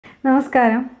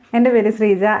നമസ്കാരം, എൻ്റെ പേര്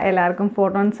ശ്രീജ. എല്ലാവർക്കും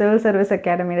photon civil service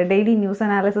അക്കാഡമിയുടെ daily news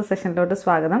analysis സെഷനിലോട്ട്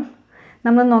സ്വാഗതം.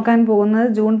 നമ്മൾ നോക്കാൻ പോകുന്നത്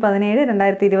ജൂൺ 17,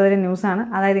 2020 ന്യൂസാണ്,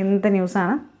 അതായത് ഇന്നത്തെ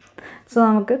ന്യൂസാണ്. സോ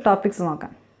നമുക്ക് ടോപ്പിക്സ്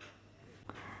നോക്കാം.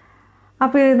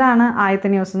 അപ്പോൾ ഇതാണ്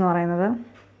ആദ്യത്തെ ന്യൂസ് എന്ന് പറയുന്നത്.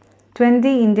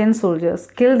 20 Indian soldiers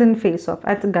killed in phase of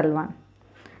at Galwan.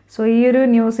 So ഈ ഒരു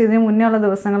ന്യൂസ് ഇതിന് മുന്നേ ഉള്ള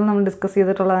ദിവസങ്ങളിൽ നമ്മൾ ഡിസ്കസ്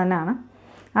ചെയ്തിട്ടുള്ളത് തന്നെയാണ്.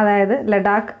 അതായത്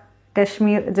ലഡാക്ക്,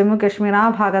 കശ്മീർ, ജമ്മു കശ്മീർ ആ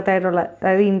ഭാഗത്തായിട്ടുള്ള,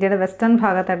 അതായത് ഇന്ത്യയുടെ western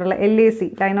ഭാഗത്തായിട്ടുള്ള LAC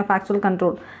line of actual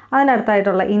control, അതിൻ്റെ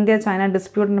അടുത്തായിട്ടുള്ള ഇന്ത്യ ചൈന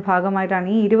ഡിസ്പ്യൂട്ടിൻ്റെ ഭാഗമായിട്ടാണ്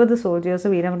ഈ 20 സോൾജേഴ്സ്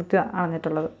വീരമൃത്യു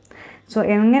അടഞ്ഞിട്ടുള്ളത്. സോ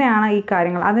എങ്ങനെയാണ് ഈ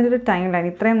കാര്യങ്ങൾ, അതിൻ്റെ ഒരു ടൈം ലൈൻ,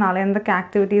 ഇത്രയും നാളെ എന്തൊക്കെ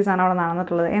ആക്ടിവിറ്റീസാണ് അവിടെ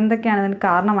നടന്നിട്ടുള്ളത്, എന്തൊക്കെയാണ് ഇതിന്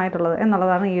കാരണമായിട്ടുള്ളത്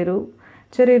എന്നുള്ളതാണ് ഈ ഒരു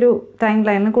ചെറിയൊരു ടൈം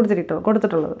ലൈനിൽ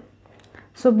കൊടുത്തിട്ടുള്ളത്.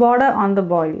 So border on the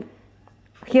boil.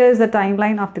 Here is the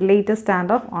timeline of the latest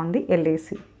standoff on the LAC.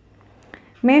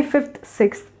 May 5th,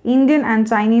 6th, Indian and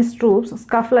Chinese troops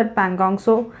scuffle at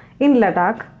Pangongso in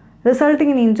Ladakh, resulting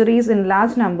in injuries in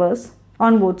large numbers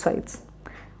on both sides.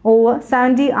 Over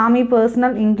 70 army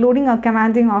personnel, including a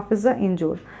commanding officer,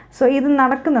 injured. So ഇത്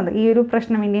നടക്കുന്നത്, ഈ ഒരു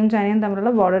പ്രശ്നം ഇന്ത്യയും ചൈനയും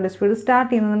തമ്മിലുള്ള border dispute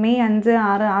start ചെയ്യുന്നത് May 5,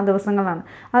 6 ആ ദിവസങ്ങളാണ്.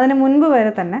 അതിന് മുൻപ്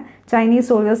വരെ തന്നെ ചൈനീസ്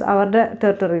സോൾജേഴ്സ് അവരുടെ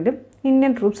ടെറിട്ടറിയിലും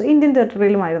ഇന്ത്യൻ ട്രൂപ്സ് ഇന്ത്യൻ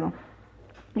ടെറിട്ടറിയിലുമായിരുന്നു.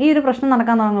 ഈ ഒരു പ്രശ്നം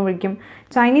നടക്കാൻ തുടങ്ങുമ്പോഴേക്കും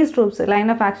Chinese troops line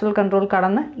of actual control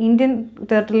കടന്ന് ഇന്ത്യൻ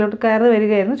ടെറിട്ടറിയിലോട്ട് കയറി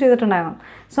വരികയായിരുന്നു ചെയ്തിട്ടുണ്ടായിരുന്നു.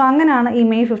 സോ അങ്ങനെയാണ് ഈ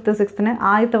May 5th, 6th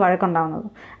ആദ്യത്തെ വഴക്കുണ്ടാകുന്നത്.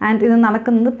 ആൻഡ് ഇത്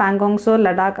നടക്കുന്നത് പാങ്കോങ്സോ,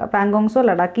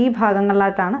 ലഡാക്ക് ഈ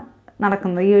ഭാഗങ്ങളിലായിട്ടാണ്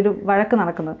നടക്കുന്നത്, ഈ ഒരു വഴക്ക്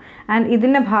നടക്കുന്നത്. ആൻഡ്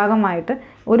ഇതിൻ്റെ ഭാഗമായിട്ട്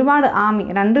ഒരുപാട് ആർമി,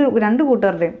 രണ്ട്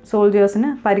കൂട്ടരുടെയും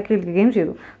സോൾജേഴ്സിന് പരിക്കേൽക്കുകയും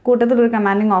ചെയ്തു. കൂട്ടത്തിൽ ഒരു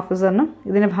കമാൻഡിങ് ഓഫീസറിനും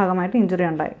ഇതിൻ്റെ ഭാഗമായിട്ട് ഇഞ്ചുറി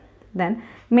ഉണ്ടായി. ദെൻ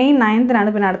May 9th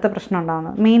പിന്നെ അടുത്ത പ്രശ്നം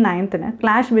ഉണ്ടാകുന്നത്. May 9th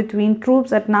clash between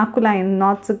troops at നാക്കുല in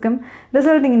north Sikkim,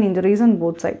 resulting in injuries on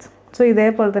both sides. So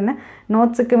ഇതേപോലെ തന്നെ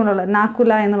നോർത്ത് സിക്കിമിലുള്ള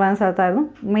നാക്കുല എന്ന് പറയുന്ന സ്ഥലത്തായിരുന്നു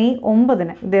May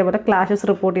 9 ഇതേപോലെ ക്ലാഷസ്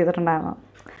റിപ്പോർട്ട് ചെയ്തിട്ടുണ്ടായിരുന്നത്.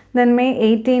 Then May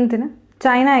 18th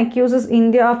China accuses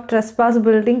India of ട്രെസ്പാസ്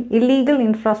building illegal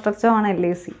infrastructure on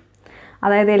LAC.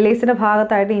 അതായത് LACയുടെ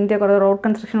ഭാഗത്തായിട്ട് India കുറേ road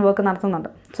construction work നടത്തുന്നുണ്ട്.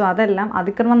 സോ അതെല്ലാം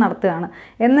അതിക്രമം നടത്തുകയാണ്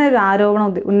എന്നൊരു ആരോപണം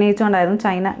ഉന്നയിച്ചുകൊണ്ടായിരുന്നു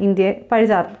ചൈന ഇന്ത്യയെ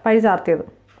പഴിചാർത്തിയത്.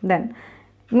 Then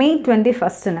May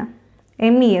 21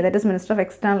 MEA, that is minister of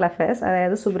external affairs,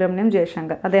 അതായത് സുബ്രഹ്മണ്യം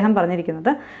ജയശങ്കർ, അദ്ദേഹം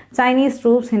പറഞ്ഞിരിക്കുന്നത് Chinese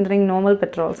troops hindering normal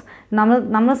petrols.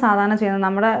 നമ്മൾ സാധാരണ ചെയ്യുന്ന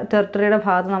നമ്മുടെ ടെറിട്ടറിയുടെ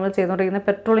ഭാഗത്ത് നമ്മൾ ചെയ്തുകൊണ്ടിരിക്കുന്ന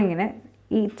പെട്രോളിങ്ങിനെ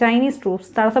ഈ ചൈനീസ്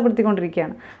ട്രൂപ്സ്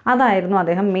തടസ്സപ്പെടുത്തിക്കൊണ്ടിരിക്കുകയാണ്. അതായിരുന്നു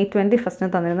അദ്ദേഹം May 21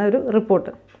 തന്നിരുന്ന ഒരു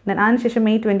റിപ്പോർട്ട്. ദെൻ അതിനുശേഷം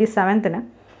May 27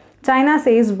 China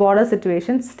says border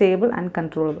situation stable and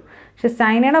controllable. പക്ഷേ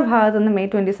ചൈനയുടെ ഭാഗത്ത് നിന്ന് May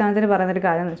 27 പറയുന്നൊരു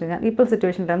കാര്യം എന്ന് വെച്ച് കഴിഞ്ഞാൽ ഇപ്പോൾ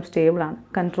സിറ്റുവേഷൻ എല്ലാം സ്റ്റേബിൾ ആണ്,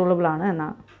 കൺട്രോളബിൾ ആണ്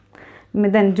എന്നാണ്.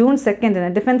 ദെൻ June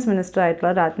 2 ഡിഫൻസ് മിനിസ്റ്റർ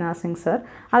ആയിട്ടുള്ള രാജ്നാഥ് സിംഗ് സർ,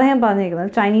 അദ്ദേഹം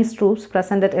പറഞ്ഞിരിക്കുന്നത് Chinese troops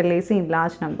present at LAC in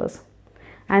large numbers.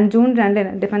 And June 2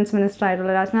 defence minister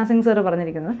ആയിട്ടുള്ള രാജ്നാഥ് സിംഗ് സർ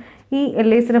പറഞ്ഞിരിക്കുന്നത് ഈ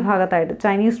LACയുടെ ഭാഗത്തായിട്ട്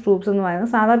ചൈനീസ് ട്രൂപ്സ് എന്ന്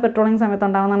പറയുന്നത് സാധാരണ പെട്രോളിംഗ് സമയത്ത്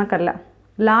ഉണ്ടാകുന്ന കണക്കല്ല,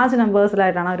 ലാർജ്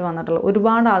നമ്പേഴ്സിലായിട്ടാണ് അവർ വന്നിട്ടുള്ളത്,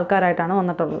 ഒരുപാട് ആൾക്കാരായിട്ടാണ്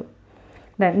വന്നിട്ടുള്ളത്.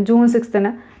 Then June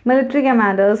 6 military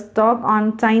commanders talk on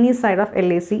Chinese side of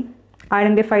LAC,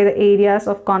 identify the areas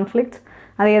of conflict.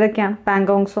 അത് ഏതൊക്കെയാണ്?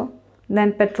 പാങ്കോങ്സോ,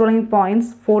 then patrolling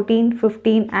points 14,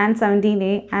 15 and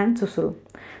 17A and സുസുറു.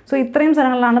 So ഇത്രയും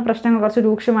സ്ഥലങ്ങളിലാണ് പ്രശ്നങ്ങൾ കുറച്ച്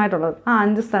രൂക്ഷമായിട്ടുള്ളത്. ആ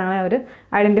 5 സ്ഥലങ്ങളെ അവർ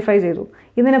ഐഡൻറ്റിഫൈ ചെയ്തു.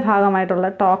 ഇതിൻ്റെ ഭാഗമായിട്ടുള്ള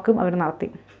ടോക്കും അവർ നടത്തി.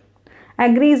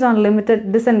 Agrees on limited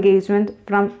ഡിസെൻഗേജ്മെൻറ്റ്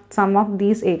from some of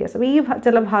these areas. അപ്പോൾ ഈ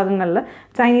ചില ഭാഗങ്ങളിൽ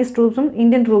ചൈനീസ് ട്രൂപ്സും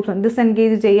ഇന്ത്യൻ ട്രൂപ്സും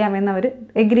ഡിസെൻഗേജ് ചെയ്യാമെന്ന് അവർ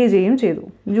എഗ്രി ചെയ്യുകയും ചെയ്തു.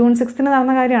 June 6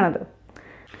 നടന്ന കാര്യമാണത്.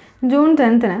 June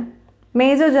 10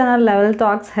 major general level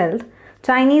talks held.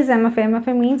 Chinese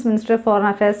MFA means Ministry of Foreign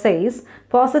Affairs, says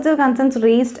positive concerns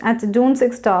reached at June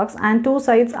 6 talks and two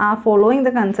sides are following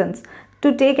the concerns to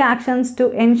take actions to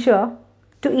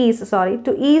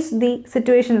ease the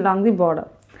situation along the border.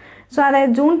 So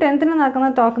അതായത് June 10 നടക്കുന്ന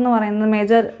talk എന്ന് പറയുന്നത്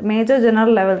major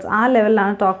general levels, ആ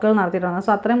ലെവലിലാണ് ടോക്കുകൾ നടത്തിയിട്ടുള്ളത്.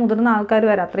 So അത്രയും മുതിർന്ന ആൾക്കാർ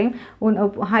വരെ, അത്രയും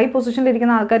ഹൈ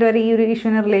പൊസിഷനിലിരിക്കുന്ന ആൾക്കാർ വരെ ഈ ഒരു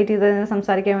ഇഷ്യൂവിനെ റിലേറ്റ് ചെയ്തതിന്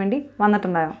സംസാരിക്കാൻ വേണ്ടി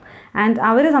വന്നിട്ടുണ്ടായിരുന്നു. ആൻഡ്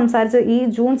അവർ ഈ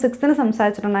June 6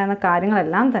 സംസാരിച്ചിട്ടുണ്ടായിരുന്ന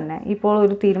കാര്യങ്ങളെല്ലാം തന്നെ ഇപ്പോൾ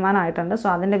ഒരു തീരുമാനമായിട്ടുണ്ട്. സോ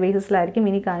അതിൻ്റെ ബേസിസിലായിരിക്കും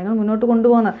ഇനി കാര്യങ്ങൾ മുന്നോട്ട്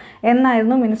കൊണ്ടുപോകുന്നത്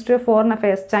എന്നായിരുന്നു ministry of foreign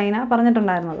affairs China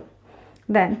പറഞ്ഞിട്ടുണ്ടായിരുന്നത്.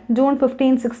 ദെൻ June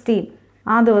 15, 16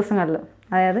 ആ ദിവസങ്ങളിൽ,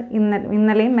 അതായത്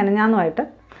ഇന്നലെയും മെനഞ്ഞാന്നുമായിട്ട്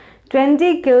 20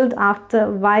 killed after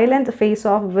violent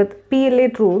face-off with PLA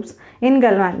troops in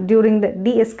Galwan during the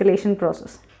de-escalation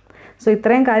process. So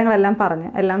ഇത്രയും കാര്യങ്ങളെല്ലാം പറഞ്ഞ്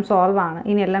എല്ലാം സോൾവ് ആണ്,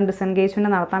 ഇനി എല്ലാം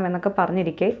ഡിസെൻഗേജ്മെൻറ്റ് നടത്താം എന്നൊക്കെ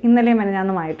പറഞ്ഞിരിക്കെ ഇന്നലെയും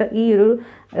മെനഞ്ഞാന്നുമായിട്ട് ഈ ഒരു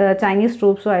ചൈനീസ്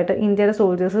ട്രൂപ്സുമായിട്ട് ഇന്ത്യയുടെ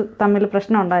സോൾജേഴ്സ് തമ്മിൽ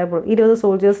പ്രശ്നം ഉണ്ടായപ്പോൾ 20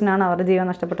 സോൾജേഴ്സിനാണ് അവരുടെ ജീവൻ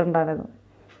നഷ്ടപ്പെട്ടിട്ടുണ്ടായിരുന്നത്.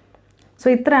 സോ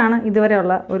ഇത്രയാണ്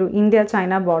ഇതുവരെയുള്ള ഒരു ഇന്ത്യ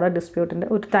ചൈന ബോർഡർ ഡിസ്പ്യൂട്ടിൻ്റെ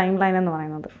ഒരു ടൈം ലൈൻ എന്ന്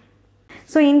പറയുന്നത്.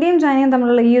 സോ ഇന്ത്യയും ചൈനയും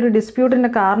തമ്മിലുള്ള ഈ ഒരു ഡിസ്പ്യൂട്ടിൻ്റെ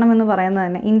കാരണമെന്ന് പറയുന്നത്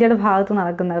തന്നെ ഇന്ത്യയുടെ ഭാഗത്ത്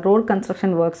നടക്കുന്ന റോഡ്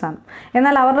കൺസ്ട്രക്ഷൻ വർക്ക്സ് ആണ്.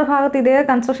 എന്നാൽ അവരുടെ ഭാഗത്ത് ഇതേ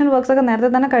കൺസ്ട്രക്ഷൻ വർക്ക്സൊക്കെ നേരത്തെ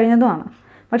തന്നെ കഴിഞ്ഞതുമാണ്.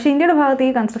 പക്ഷേ ഇന്ത്യയുടെ ഭാഗത്ത്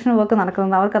ഈ കൺസ്ട്രക്ഷൻ വർക്ക്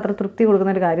നടക്കുന്നത് അവർക്ക് അത്ര തൃപ്തി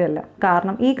കൊടുക്കുന്ന ഒരു കാര്യമല്ല.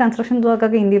 കാരണം ഈ കൺസ്ട്രക്ഷൻ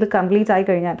വർക്കൊക്കെ ഇന്ത്യയിൽ കംപ്ലീറ്റ് ആയി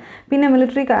കഴിഞ്ഞാൽ പിന്നെ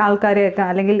മിലിറ്ററി ആൾക്കാരെയൊക്കെ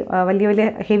അല്ലെങ്കിൽ വലിയ വലിയ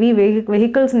ഹെവി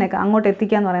വെഹിക്കിൾസിനെയൊക്കെ അങ്ങോട്ട്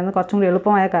എത്തിക്കുക എന്ന് പറയുന്നത് കുറച്ചും കൂടി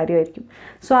എളുപ്പമായ കാര്യമായിരിക്കും.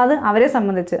 സോ അത് അവരെ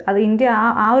സംബന്ധിച്ച് അത് ഇന്ത്യ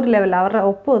ആ ഒരു ലെവലിൽ അവരുടെ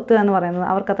ഒപ്പം എത്തുക എന്ന് പറയുന്നത്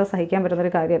അവർക്കത്ര സഹിക്കാൻ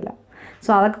പറ്റുന്നൊരു കാര്യമല്ല. സോ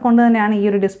അതൊക്കെ കൊണ്ട് തന്നെയാണ് ഈ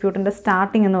ഒരു ഡിസ്പ്യൂട്ടിൻ്റെ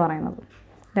സ്റ്റാർട്ടിങ് എന്ന് പറയുന്നത്.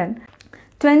 Then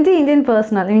 20 Indian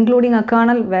personnel, including a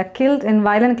colonel, were killed in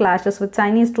violent clashes with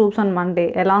Chinese troops on Monday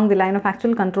along the line of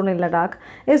actual control in Ladakh,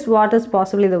 is what is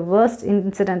possibly the worst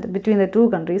incident between the two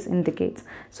countries in decades.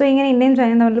 So, ഇങ്ങനെ ഇന്ത്യയും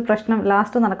ചൈനയും തമ്മിൽ പ്രശ്നം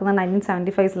last നടക്കുന്നത്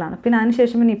 1975-ലാണ്. പിന്നെ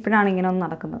അതിനുശേഷം പിന്നെ ഇപ്പോഴാണ് ഇങ്ങനെ ഒന്ന്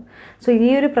നടക്കുന്നത്. സോ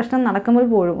ഈ ഒരു പ്രശ്നം നടക്കുമ്പോൾ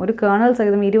പോലും ഒരു കേണൽ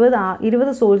സഹിതം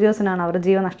 20 സോൾജേഴ്സിനാണ് അവർ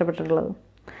ജീവൻ നഷ്ടപ്പെട്ടിട്ടുള്ളത്.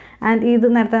 ആൻഡ് ഇത്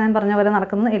നേരത്തെ ഞാൻ പറഞ്ഞ പോലെ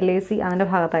നടക്കുന്നത് LAC അതിൻ്റെ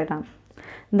ഭാഗത്തായിട്ടാണ്.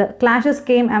 The clashes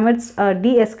came amidst a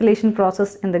de-escalation process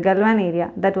in the Galwan area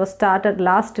that was started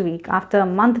last week after a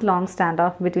month-long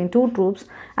standoff between two troops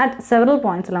at several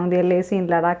points along the LAC in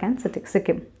Ladakh and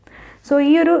Sikkim. So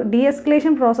ഈ ഒരു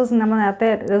ഡീഎസ്കലേഷൻ process നമ്മൾ നേരത്തെ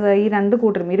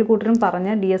ഇരു കൂട്ടരും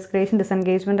പറഞ്ഞ് ഡീഎസ്കലേഷൻ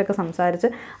ഡിസെൻഗേജ്മെൻ്റ് ഒക്കെ സംസാരിച്ച്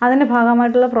അതിൻ്റെ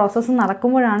ഭാഗമായിട്ടുള്ള പ്രോസസ്സ്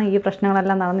നടക്കുമ്പോഴാണ് ഈ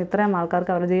പ്രശ്നങ്ങളെല്ലാം നടന്ന് ഇത്രയും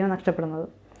ആൾക്കാർക്ക് അവരുടെ ജീവൻ നഷ്ടപ്പെടുന്നത്.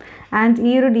 ആൻഡ്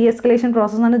ഈ ഒരു ഡീഎസ്കലേഷൻ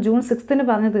പ്രോസസ്സ് എന്ന് June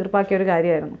 6 പറഞ്ഞ് തീർപ്പാക്കിയ ഒരു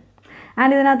കാര്യമായിരുന്നു.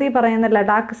 ആൻഡ് ഇതിനകത്ത് ഈ പറയുന്ന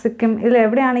ലഡാക്ക്, സിക്കിം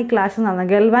ഇതിലെവിടെയാണ് ഈ ക്ലാഷസ് നടന്നത്?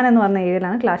 ഗൽവാൻ എന്ന് പറഞ്ഞ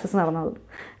ഏരിയയിലാണ് ക്ലാഷസ് നടന്നത്.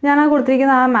 ഞാൻ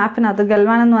കൊടുത്തിരിക്കുന്ന ആ മാപ്പിനകത്ത്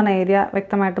ഗൽവാൻ എന്ന് പറഞ്ഞ ഏരിയ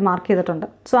വ്യക്തമായിട്ട് മാർക്ക് ചെയ്തിട്ടുണ്ട്.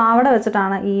 സോ അവിടെ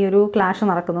വെച്ചിട്ടാണ് ഈ ഒരു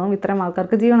ക്ലാഷ് നടക്കുന്നതും ഇത്രയും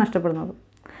ആൾക്കാർക്ക് ജീവൻ നഷ്ടപ്പെടുന്നതും.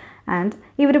 ആൻഡ്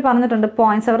ഇവർ പറഞ്ഞിട്ടുണ്ട്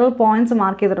സെവറൽ പോയിൻറ്റ്സ്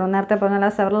മാർക്ക് ചെയ്തിട്ടുണ്ട്. നേരത്തെ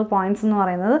പറഞ്ഞാൽ സെവറൽ പോയിൻറ്റ്സ് എന്ന്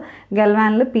പറയുന്നത്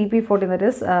ഗൽവാനിൽ PP14 that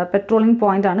is patrolling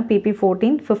point ആണ്.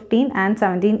 PP14, 15 and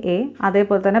 17A.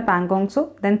 അതേപോലെ തന്നെ പാങ്കോങ്സോ,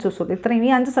 ദെൻ ചുസുൽ. ഇത്രയും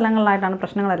ഈ 5 സ്ഥലങ്ങളിലായിട്ടാണ്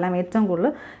പ്രശ്നങ്ങളെല്ലാം ഏറ്റവും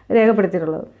കൂടുതൽ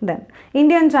രേഖപ്പെടുത്തിയിട്ടുള്ളത്. Then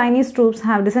India and Chinese troops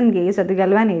have disengaged at the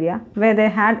Galwan area where they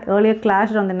had earlier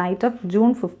clashed on the night of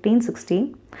June 15-16.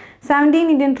 17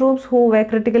 Indian troops who were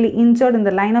critically injured in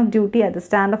the line of duty at the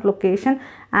standoff location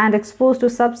and exposed to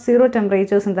sub-zero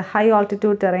temperatures in the high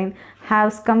altitude terrain have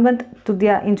succumbed to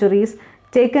their injuries,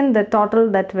 taken the total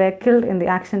that were killed in the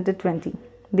action to 20,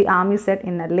 the army said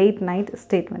in a late night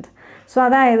statement. So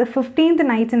അതായത് 15th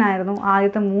നൈറ്റിനായിരുന്നു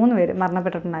ആദ്യത്തെ 3 പേര്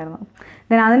മരണപ്പെട്ടിട്ടുണ്ടായിരുന്നു.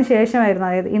 Then അതിന് ശേഷമായിരുന്നു,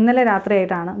 അതായത് ഇന്നലെ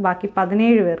രാത്രിയായിട്ടാണ് ബാക്കി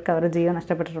 17 പേർക്ക് അവരുടെ ജീവൻ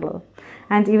നഷ്ടപ്പെട്ടിട്ടുള്ളത്.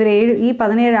 ആൻഡ് ഈ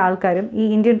 17 ആൾക്കാരും ഈ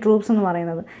ഇന്ത്യൻ ട്രൂപ്സ് എന്ന്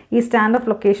പറയുന്നത് ഈ സ്റ്റാൻഡ് ഓഫ്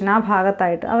ലൊക്കേഷൻ ആ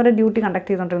ഭാഗത്തായിട്ട് അവരുടെ ഡ്യൂട്ടി കണ്ടക്ട്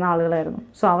ചെയ്തുകൊണ്ടിരുന്ന ആളുകളായിരുന്നു.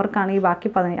 സോ അവരിലാണ് ഈ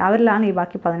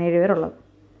ബാക്കി 17 പേരുള്ളത്.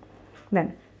 Then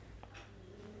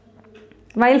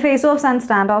while face-offs and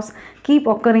standoffs keep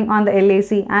occurring on the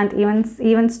LAC and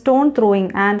even stone throwing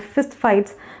and fist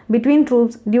fights between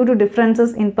troops due to differences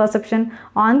in perception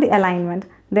on the alignment,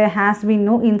 there has been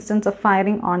no instance of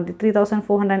firing on the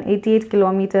 3,488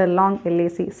 km long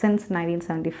LAC since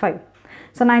 1975.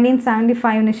 So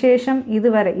 1975 ശേഷം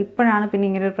ഇതുവരെ ഇപ്പോഴാണ് പിന്നെ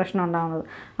ഇങ്ങനെ ഒരു പ്രശ്നം ഉണ്ടാകുന്നത്.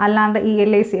 അല്ലാണ്ട് ഈ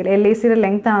LACയുടെ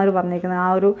ലെങ്ത്താണ് അവർ പറഞ്ഞിരിക്കുന്നത്.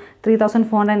 ആ ഒരു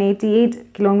 3,488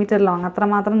 km ലോങ്,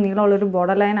 അത്രമാത്രം നീളമുള്ളൊരു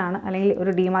ബോർഡർ ലൈനാണ് അല്ലെങ്കിൽ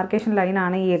ഒരു ഡിമാർക്കേഷൻ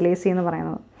ലൈനാണ് ഈ LAC എന്ന്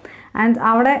പറയുന്നത്. ആൻഡ്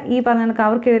അവിടെ ഈ പറഞ്ഞ കണക്ക്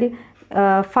അവർക്കിടയിൽ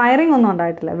ഫയറിംഗ് ഒന്നും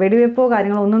ഉണ്ടായിട്ടില്ല, വെടിവെപ്പോ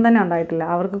കാര്യങ്ങളോ ഒന്നും തന്നെ ഉണ്ടായിട്ടില്ല.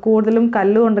 അവർക്ക് കൂടുതലും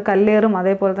കല്ലേറും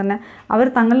അതേപോലെ തന്നെ അവർ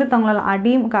തങ്ങളുള്ള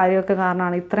അടിയും കാര്യമൊക്കെ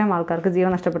കാരണമാണ് ഇത്രയും ആൾക്കാർക്ക്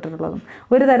ജീവൻ നഷ്ടപ്പെട്ടിട്ടുള്ളതും.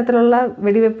 ഒരു തരത്തിലുള്ള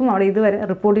വെടിവെപ്പും അവിടെ ഇതുവരെ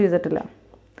റിപ്പോർട്ട് ചെയ്തിട്ടില്ല.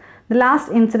 The last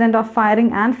incident of firing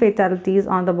and fatalities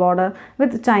on the border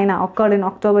with China occurred in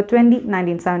October 20,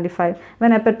 1975,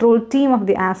 when a patrol team of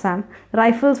the Assam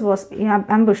Rifles was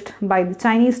ambushed by the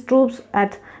Chinese troops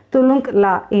at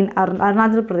Tulungla in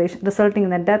Arunachal Pradesh, resulting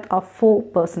in the death of 4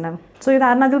 personnel. So ഇത്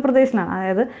അരുണാചൽ പ്രദേശിലാണ്,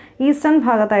 അതായത് eastern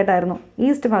ഭാഗത്തായിട്ടായിരുന്നു,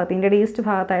 ഇന്ത്യയുടെ east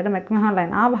ഭാഗത്തായിട്ട് മെക്മഹോൺ line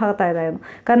ആ ഭാഗത്തായതായിരുന്നു.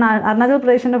 കാരണം അരുണാചൽ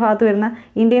പ്രദേശിൻ്റെ ഭാഗത്ത് വരുന്ന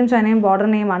ഇന്ത്യയും ചൈനയും ബോർഡർ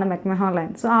നെയിമാണ് മെക്മഹോൺ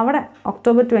ലൈൻ. സോ അവിടെ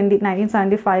October 20,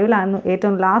 1975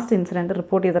 ഏറ്റവും ലാസ്റ്റ് ഇൻസിഡൻറ്റ്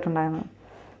റിപ്പോർട്ട് ചെയ്തിട്ടുണ്ടായിരുന്നത്.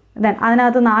 ദെൻ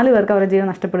അതിനകത്ത് 4 പേർക്ക് അവരുടെ ജീവൻ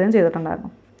നഷ്ടപ്പെടുകയും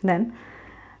ചെയ്തിട്ടുണ്ടായിരുന്നു. Then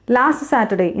last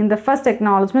Saturday, in the first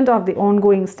acknowledgement of the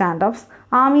ongoing standoffs,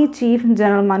 Army Chief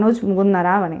General Manoj Mukund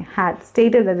Naravane had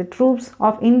stated that the troops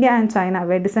of India and China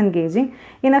were disengaging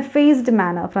in a phased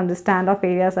manner from the standoff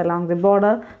areas along the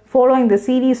border following the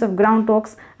series of ground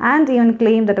talks, and even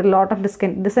claimed that a lot of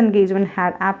disengagement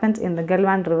had happened in the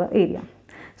Galwan River area.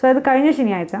 So, അത് കഴിഞ്ഞ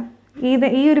ശനിയാഴ്ച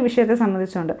ഈ ഒരു വിഷയത്തെ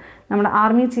സംബന്ധിച്ചുകൊണ്ട് നമ്മുടെ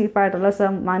army ചീഫായിട്ടുള്ള sir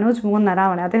Manoj Mukund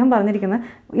നരാവണെ അദ്ദേഹം പറഞ്ഞിരിക്കുന്നത്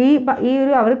ഈ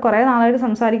ഒരു അവർ കുറേ നാളായിട്ട്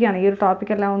സംസാരിക്കുകയാണ് ഈ ഒരു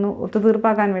ടോപ്പിക്കെല്ലാം ഒന്ന്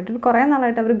ഒത്തുതീർപ്പാക്കാൻ വേണ്ടിയിട്ട് കുറേ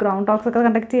നാളായിട്ട് അവർ ഗ്രൗണ്ട് ടോക്സ് ഒക്കെ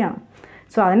കണ്ടക്ട് ചെയ്യുകയാണ്.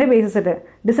 സോ അതിൻ്റെ ബേസിസിട്ട്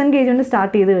ഡിസെൻഗേജ്മെൻറ്റ്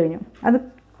സ്റ്റാർട്ട് ചെയ്ത് കഴിഞ്ഞു. അത്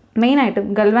മെയിനായിട്ടും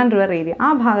ഗൽവാൻ റിവർ ഏരിയ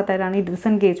ആ ഭാഗത്തായിട്ടാണ് ഈ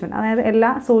ഡിസെൻഗേജ്മെൻറ്റ്, അതായത്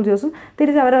എല്ലാ സോൾജേഴ്സും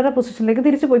അവരവരുടെ പൊസിഷനിലേക്ക്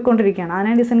തിരിച്ച് പോയിക്കൊണ്ടിരിക്കുകയാണ്.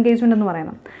 അതിനാണ് ഡിസെൻഗേജ്മെൻറ്റ് എന്ന്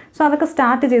പറയുന്നത്. സോ അതൊക്കെ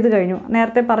സ്റ്റാർട്ട് ചെയ്ത് കഴിഞ്ഞു.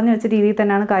 നേരത്തെ പറഞ്ഞു വെച്ച രീതിയിൽ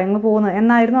തന്നെയാണ് കാര്യങ്ങൾ പോകുന്നത്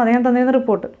എന്നായിരുന്നു അദ്ദേഹം തന്നിരുന്ന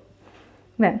report.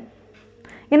 Then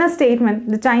in a statement,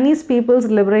 the Chinese People's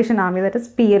Liberation Army, that is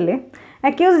PLA,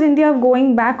 accused India of going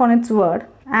back on its word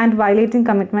and violating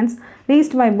commitments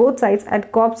reached by both sides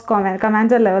at Corps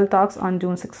Commander level talks on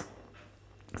June 6.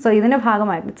 So ഇതിൻ്റെ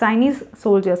ഭാഗമായിട്ട് Chinese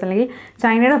soldiers അല്ലെങ്കിൽ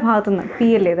ചൈനയുടെ ഭാഗത്തുനിന്ന്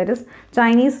PLA, that is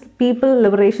Chinese people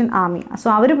liberation army, so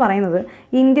അവർ പറയുന്നത്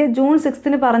India June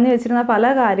 6 പറഞ്ഞു വെച്ചിരുന്ന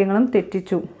പല കാര്യങ്ങളും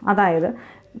തെറ്റിച്ചു. അതായത്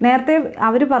നേരത്തെ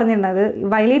അവർ പറഞ്ഞിരുന്നത്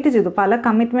വയലേറ്റ് ചെയ്തു, പല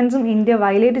കമ്മിറ്റ്മെൻറ്റ്സും ഇന്ത്യ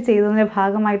വയലേറ്റ് ചെയ്തതിൻ്റെ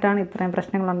ഭാഗമായിട്ടാണ് ഇത്രയും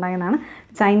പ്രശ്നങ്ങളുണ്ടായെന്നാണ്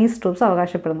ചൈനീസ് ട്രൂപ്സ്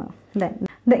അവകാശപ്പെടുന്നത്. Then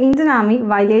the Indian Army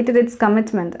violated its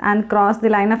commitment and crossed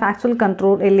the line of actual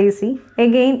control LAC,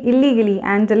 again illegally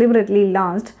and deliberately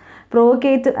launched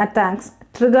provocative attacks,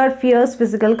 triggered fierce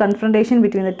physical confrontation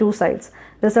between the two sides,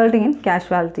 resulting in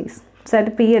casualties, said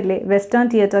PLA Western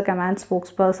Theatre Command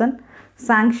spokesperson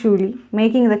Sang Shuli,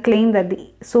 making the claim that the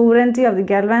sovereignty of the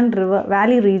Galwan River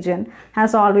Valley region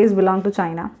has always belonged to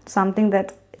China,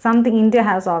 something India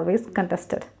has always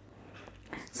contested.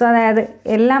 So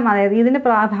അതായത് ഇതിൻ്റെ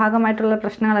ഭാഗമായിട്ടുള്ള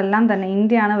പ്രശ്നങ്ങളെല്ലാം തന്നെ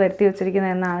ഇന്ത്യയാണ് വരുത്തി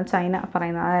വച്ചിരിക്കുന്നത് എന്നാണ് China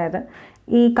പറയുന്നത്. അതായത്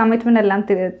ഈ കമ്മിറ്റ്മെൻ്റ് എല്ലാം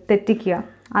തെറ്റിക്കുക,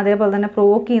 അതേപോലെ തന്നെ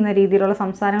പ്രൊവോക്ക് ചെയ്യുന്ന രീതിയിലുള്ള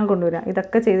സംസാരങ്ങൾ കൊണ്ടുവരിക,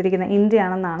 ഇതൊക്കെ ചെയ്തിരിക്കുന്നത്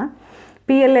ഇന്ത്യയാണെന്നാണ്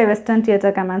PLA western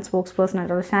theatre command spokes person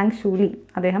ആയിട്ടുള്ള ഷാങ് ഷൂലി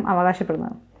അദ്ദേഹം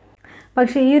അവകാശപ്പെടുന്നത്.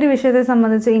 പക്ഷേ ഈ ഒരു വിഷയത്തെ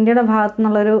സംബന്ധിച്ച് ഇന്ത്യയുടെ ഭാഗത്തു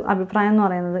നിന്നുള്ളൊരു അഭിപ്രായം എന്ന്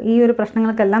പറയുന്നത് ഈ ഒരു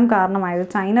പ്രശ്നങ്ങൾക്കെല്ലാം കാരണമായത്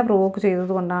ചൈന പ്രൊവോക്ക്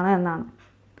ചെയ്തതുകൊണ്ടാണ് എന്നാണ്.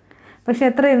 പക്ഷേ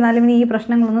എത്ര ഇരുന്നാലും ഇനി ഈ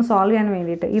പ്രശ്നങ്ങളൊന്നും സോൾവ് ചെയ്യാൻ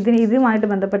വേണ്ടിയിട്ട് ഇതുമായിട്ട്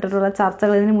ബന്ധപ്പെട്ടിട്ടുള്ള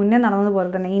ചർച്ചകൾ ഇതിന് മുന്നേ നടന്നതുപോലെ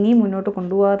തന്നെ ഇനിയും മുന്നോട്ട്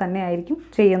കൊണ്ടുപോകുക തന്നെ ആയിരിക്കും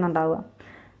ചെയ്യുന്നുണ്ടാവുക.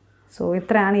 സോ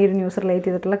ഇത്രയാണ് ഈ ഒരു ന്യൂസ് റിലേറ്റ്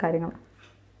ചെയ്തിട്ടുള്ള കാര്യങ്ങൾ.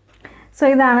 സോ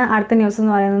ഇതാണ് അടുത്ത ന്യൂസ്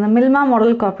എന്ന് പറയുന്നത്. Milma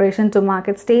model corporation to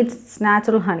market States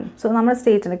natural honey. So നമ്മുടെ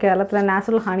സ്റ്റേറ്റിന് കേരളത്തിലെ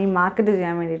നാച്ചുറൽ ഹണി മാർക്കറ്റ്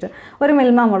ചെയ്യാൻ വേണ്ടിയിട്ട് ഒരു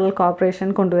മിൽമ മോഡൽ കോർപ്പറേഷൻ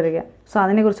കൊണ്ടുവരിക. So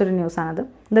അതിനെക്കുറിച്ചൊരു ന്യൂസാണത്.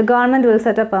 The government will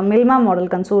set up a Milma model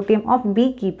consortium of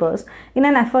beekeepers in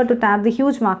an effort to tap the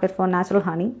huge market for natural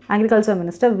honey, Agriculture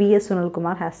Minister V.S.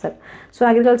 Sunilkumar has said. So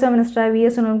Agriculture Minister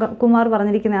V.S. Sunilkumar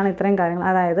പറഞ്ഞിരിക്കുന്നതാണ് ഇത്രയും കാര്യങ്ങൾ.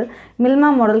 അതായത് Milma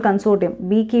model consortium,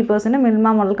 ബീകീപ്പേഴ്സിൻ്റെ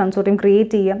Milma model consortium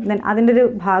create ചെയ്യുക, then അതിൻ്റെ ഒരു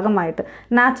ഭാഗമായിട്ട്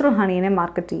natural ഹണീനെ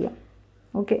market ചെയ്യുക.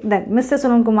 Okay, then Mr.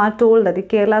 Sunilkumar told that the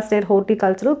Kerala State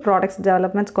Horticultural Products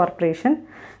Development Corporation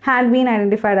had been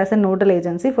identified as a nodal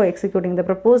agency for executing the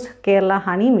proposed Kerala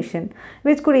Honey Mission,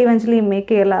 which could eventually make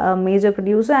Kerala a major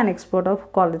producer and exporter of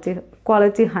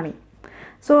quality honey.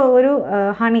 So ഒരു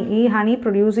ഈ honey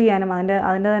produce ചെയ്യാനും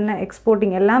അതിൻ്റെ തന്നെ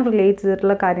exporting എല്ലാം relate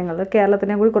ചെയ്തിട്ടുള്ള കാര്യങ്ങൾ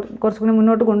കേരളത്തിനെ കൂടി കുറച്ചുകൂടി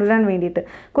മുന്നോട്ട് കൊണ്ടുവരാൻ വേണ്ടിയിട്ട്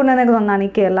കൊണ്ടുവന്നൊക്കെ ഒന്നാണ് ഈ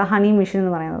കേരള ഹണി മിഷൻ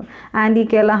എന്ന് പറയുന്നത്. ആൻഡ് ഈ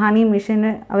കേരള ഹണി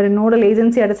മിഷന് അവർ നോഡൽ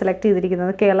ഏജൻസി ആയിട്ട് സെലക്ട്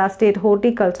ചെയ്തിരിക്കുന്നത് Kerala state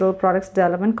horticultural products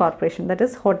development corporation, that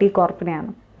is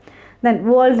ഹോർട്ടികോർപ്പിനെയാണ്. Then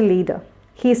world leader,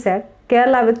 he said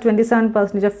Kerala with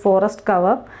 27% of forest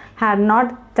cover had not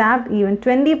tapped even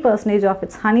 20% of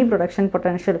its honey production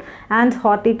potential, and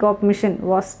Horticorp mission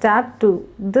was tapped to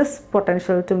this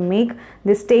potential to make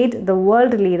the state the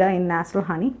world leader in natural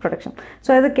honey production. So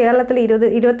ഇത് കേരളത്തിൽ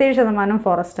 27%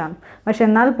 forest ആണ്. പക്ഷെ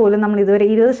എന്നാൽ പോലും നമ്മൾ ഇതുവരെ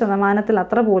 20%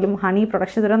 അത്ര പോലും ഹണി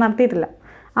പ്രൊഡക്ഷൻ ഇതുവരെ നടത്തിയിട്ടില്ല.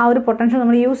 ആ ഒരു പൊട്ടൻഷ്യൽ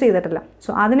നമ്മൾ യൂസ് ചെയ്തിട്ടില്ല.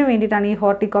 സോ അതിന് വേണ്ടിയിട്ടാണ് ഈ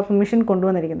ഹോർട്ടികോർപ്പ് മിഷൻ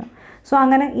കൊണ്ടുവന്നിരിക്കുന്നത്. സോ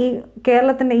അങ്ങനെ ഈ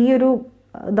കേരളത്തിൻ്റെ ഈ ഒരു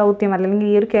ദൗത്യം അല്ലെങ്കിൽ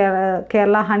ഈ ഒരു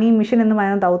കേരള ഹണി മിഷൻ എന്ന്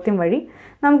പറയുന്ന ദൗത്യം വഴി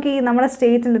നമുക്ക് ഈ നമ്മുടെ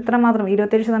സ്റ്റേറ്റിൻ്റെ ഇത്രമാത്രം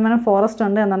 27% ഫോറസ്റ്റ്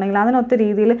ഉണ്ട് എന്നുണ്ടെങ്കിൽ അതിനൊത്ത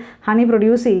രീതിയിൽ ഹണി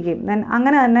പ്രൊഡ്യൂസ് ചെയ്യുകയും ദെൻ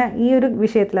അങ്ങനെ തന്നെ ഈ ഒരു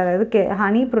വിഷയത്തിൽ, അതായത്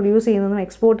ഹണി പ്രൊഡ്യൂസ് ചെയ്യുന്നതും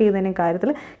എക്സ്പോർട്ട് ചെയ്യുന്നതിനും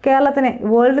കാര്യത്തിൽ കേരളത്തിനെ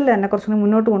വേൾഡിൽ തന്നെ കുറച്ചുകൂടി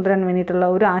മുന്നോട്ട് കൊണ്ടുവരാൻ വേണ്ടിയിട്ടുള്ള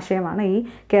ഒരു ആശയമാണ് ഈ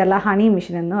കേരള ഹണി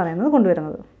മിഷൻ എന്ന് പറയുന്നത്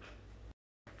കൊണ്ടുവരുന്നത്.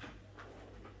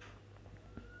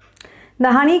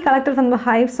 The honey collected from the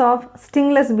hives of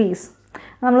stingless bees,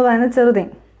 നമ്മൾ പറയുന്നത് ചെറുതേൻ,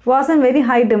 was in very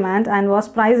high demand and was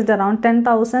priced around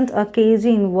 10,000 a kg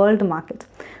in world market.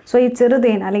 So ഈ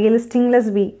ചെറുതേൻ അല്ലെങ്കിൽ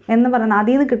സ്റ്റിംഗ്ലെസ് ബി എന്ന് പറയുന്ന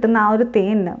അതിൽ നിന്ന് കിട്ടുന്ന ആ ഒരു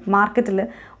തേനിന് മാർക്കറ്റിൽ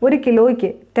ഒരു കിലോയ്ക്ക്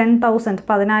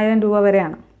 10,000 രൂപ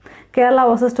വരെയാണ്. Kerala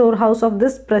was A store house of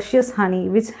this precious honey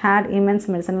which had immense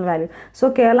medicinal value. So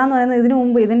Kerala എന്ന് പറയുന്നത് ഇതിനു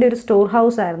മുമ്പ് ഇതിൻ്റെ ഒരു സ്റ്റോർ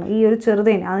ഹൗസ് ആയിരുന്നു. ഈ ഒരു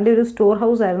ചെറുതേൻ അതിൻ്റെ ഒരു സ്റ്റോർ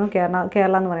ഹൗസ് ആയിരുന്നു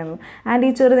കേരള എന്ന് പറയുന്നത്. ആൻഡ്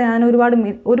ഈ ചെറുതേൻ അതിന്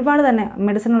ഒരുപാട് തന്നെ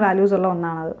മെഡിസിനൽ വാല്യൂസ് ഉള്ള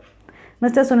ഒന്നാണത്.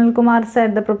 Mr. Sunilkumar said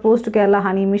the proposed Kerala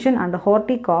Honey Mission under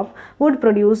Horticorp would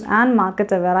produce and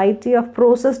market a variety of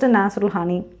processed natural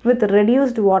honey with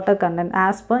reduced water content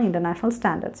as per international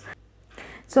standards.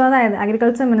 So അതായത്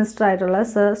agriculture minister ആയിട്ടുള്ള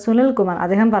sir Sunil Kumar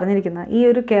അദ്ദേഹം പറഞ്ഞിരിക്കുന്നത് ഈ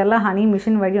ഒരു Kerala honey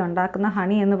mission വഴി ഉണ്ടാക്കുന്ന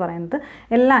honey എന്ന് പറയുന്നത്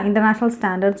എല്ലാ ഇൻ്റർനാഷണൽ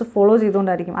സ്റ്റാൻഡേർഡ്സ് ഫോളോ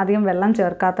ചെയ്തുകൊണ്ടായിരിക്കും, അധികം വെള്ളം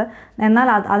ചേർക്കാത്ത, എന്നാൽ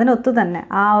അതിനൊത്ത് തന്നെ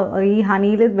ഈ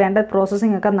ഹണിയിൽ വേണ്ട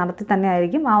പ്രോസസ്സിംഗ് ഒക്കെ നടത്തി തന്നെ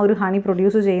ആയിരിക്കും ആ ഒരു ഹണി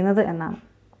പ്രൊഡ്യൂസ് ചെയ്യുന്നത് എന്നാണ്.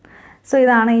 സോ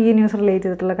ഇതാണ് ഈ ന്യൂസ് റിലേറ്റ്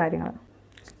ചെയ്തിട്ടുള്ള കാര്യങ്ങൾ.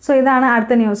 സോ ഇതാണ്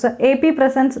അടുത്ത news. AP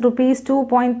presents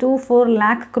 ₹2.24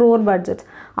 lakh crore budget,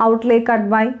 outlay cut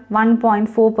by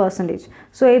 1.4%.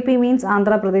 So AP means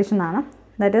Andhra Pradesh എന്നാണ്.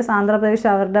 ദാറ്റ് ഈസ് ആന്ധ്രാപ്രദേശ്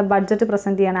അവരുടെ ബഡ്ജറ്റ്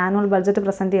പ്രസൻറ്റ് ചെയ്യാണ്, ആനുവൽ ബഡ്ജറ്റ്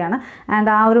പ്രസൻറ്റ് ചെയ്യാണ്.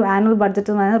 ആൻഡ് ആ ഒരു ആനുവൽ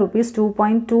ബഡ്ജറ്റ് എന്ന് പറയുന്നത്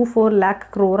 ₹2.24 lakh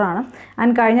crore ആണ്.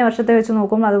 ആൻഡ് കഴിഞ്ഞ വർഷത്തെ വെച്ച്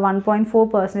നോക്കുമ്പോൾ അത്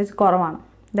 1.4% കുറവാണ്.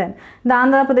 Then, the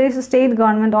Andhra Pradesh state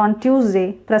government on Tuesday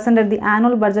presented the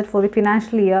annual budget for the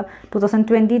financial year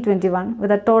 2020-21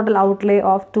 with a total outlay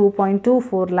of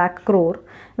 2.24 lakh crore,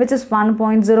 which is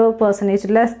 1.0%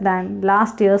 less than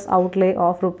last year's outlay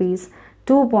of rupees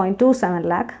 2.27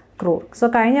 lakh crore. So,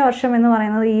 കഴിഞ്ഞ വർഷം എന്ന്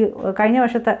പറയുന്നത് കഴിഞ്ഞ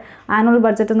വർഷത്തെ annual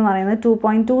budget എന്ന് പറയുന്നത്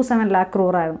 2.27 lakh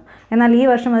crore ആയിരുന്നു. എന്നാൽ ഈ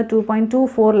വർഷം അത്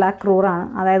 2.24 lakh crore ആണ്.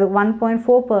 അതായത്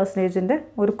 1.4%ന്റെ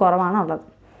ഒരു കുറവാണ് ഉള്ളത്.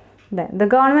 Then, the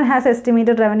government has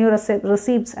estimated revenue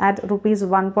receipts at rupees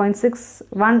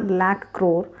 1.61 lakh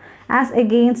crore as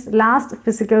against last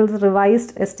fiscal's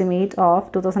revised estimate of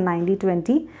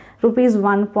 2019-20 rupees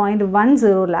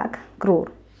 1.10 lakh crore.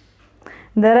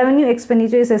 The revenue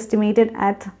expenditure is estimated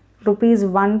at rupees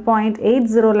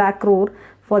 1.80 lakh crore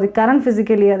for the current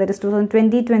fiscal year, that is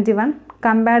 2020-21,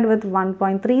 compared with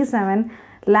 1.37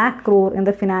 lakh crore in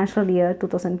the financial year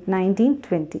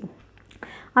 2019-20.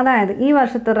 അതായത് ഈ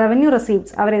വർഷത്തെ revenue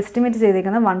receipts അവർ estimate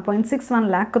ചെയ്തിരിക്കുന്നത് 1.61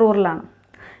 lakh crore-ലാണ്.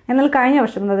 എന്നാൽ കഴിഞ്ഞ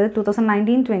വർഷം, അതായത്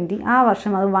 2019-20, ആ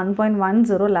വർഷം അത്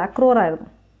 1.10 lakh crore ആയിരുന്നു.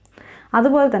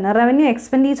 അതുപോലെ തന്നെ റവന്യൂ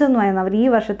എക്സ്പെൻഡിച്ചർ എന്ന് പറയുന്നത് അവർ ഈ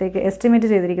വർഷത്തേക്ക് എസ്റ്റിമേറ്റ്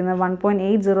ചെയ്തിരിക്കുന്നത്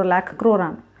 1.80 lakh crore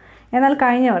ആണ്. എന്നാൽ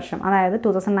കഴിഞ്ഞ വർഷം, അതായത്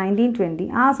 2019-20,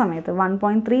 ആ സമയത്ത്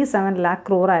 1.37 lakh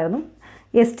crore ആയിരുന്നു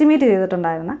എസ്റ്റിമേറ്റ്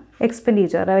ചെയ്തിട്ടുണ്ടായിരുന്ന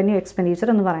എക്സ്പെൻഡിച്ചർ, റവന്യൂ എക്സ്പെൻഡിച്ചർ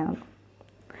എന്ന് പറയുന്നത്.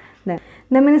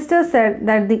 The minister said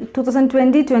that the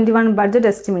 2020-21 budget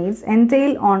estimates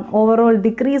entail on overall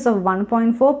decrease of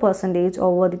 1.4%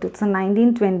 over the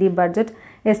 2019-20 budget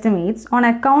estimates on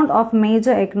account of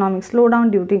major economic slowdown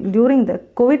during the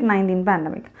COVID-19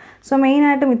 pandemic. So, main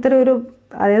ആയിട്ടും ഇത്ര ഒരു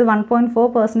അതായത്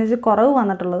 1.4% കുറവ്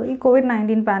വന്നിട്ടുള്ളത് ഈ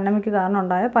COVID-19 pandemic കാരണം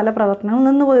ഉണ്ടായ പല പ്രവർത്തനങ്ങൾ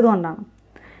നിന്നുപോയതുകൊണ്ടാണ്.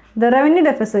 The revenue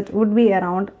deficit would be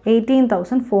around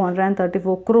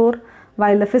 18,434 crore,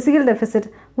 while the fiscal deficit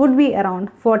would be around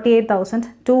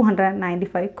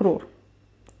 48,295 crore.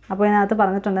 അപ്പോൾ ഇതിനകത്ത്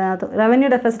പറഞ്ഞിട്ടുണ്ട്, അതിനകത്ത് റവന്യൂ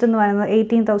ഡെഫിസിറ്റ് എന്ന് പറയുന്നത്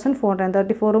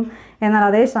 18,434 എന്നാൽ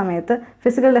അതേ സമയത്ത്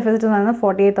ഫിസിക്കൽ ഡെഫിസിറ്റ് എന്ന് പറയുന്നത്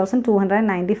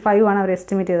 48,295 ആണ് അവർ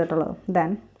എസ്റ്റിമേറ്റ് ചെയ്തിട്ടുള്ളത്. Then,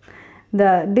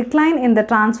 the decline in the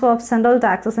transfer of central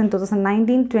taxes in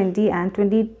 2019-20 and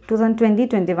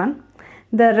 2020-21,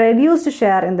 the reduced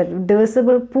share in the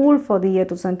divisible pool for the year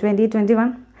 2020-21,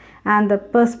 and the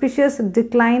perspicuous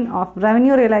decline of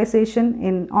revenue realization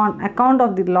on account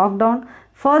of the lockdown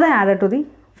further added to the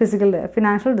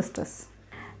financial distress.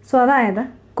 So, അതായത്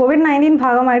COVID-19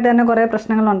 ഭാഗമായിട്ട് തന്നെ കുറേ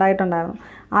പ്രശ്നങ്ങൾ ഉണ്ടായിട്ടുണ്ടായിരുന്നു.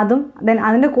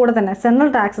 അതിൻ്റെ കൂടെ തന്നെ central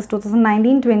taxes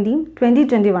 2019-20,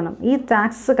 2021 ഈ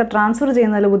taxes ഒക്കെ ട്രാൻസ്ഫർ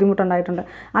ചെയ്യുന്നതിൽ ബുദ്ധിമുട്ടുണ്ടായിട്ടുണ്ട്.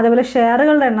 അതേപോലെ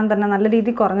ഷെയറുകളുടെ എണ്ണം തന്നെ നല്ല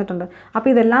രീതിയിൽ കുറഞ്ഞിട്ടുണ്ട്. അപ്പോൾ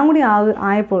ഇതെല്ലാം കൂടി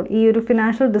ആയപ്പോൾ ഈ ഒരു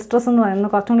ഫിനാൻഷ്യൽ ഡിസ്ട്രസ് എന്ന്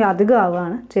പറയുന്നത് കുറച്ചും കൂടി അധികം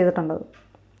ആവുകയാണ് ചെയ്തിട്ടുള്ളത്.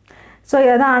 സോ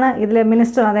അതാണ് ഇതിലെ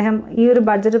മിനിസ്റ്റർ അദ്ദേഹം ഈ ഒരു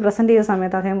ബഡ്ജറ്റ് പ്രസൻറ്റ് ചെയ്ത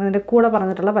സമയത്ത് അദ്ദേഹം ഇതിൻ്റെ കൂടെ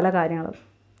പറഞ്ഞിട്ടുള്ള പല കാര്യങ്ങളും.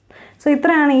 സോ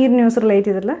ഇത്രയാണ് ഈ ന്യൂസ് റിലേറ്റ്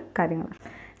ചെയ്തിട്ടുള്ള കാര്യങ്ങൾ.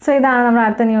 സോ ഇതാണ് നമ്മുടെ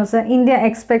അടുത്ത news. India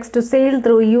expects to sale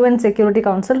through UN security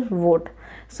council vote.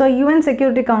 So UN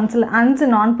security council 5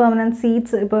 non permanent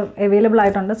seats ഇപ്പോൾ അവൈലബിൾ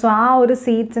ആയിട്ടുണ്ട്. സോ ആ ഒരു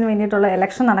സീറ്റ്സിന് വേണ്ടിയിട്ടുള്ള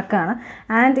ഇലക്ഷൻ നടക്കുകയാണ്.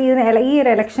 ആൻഡ് ഈ ഒരു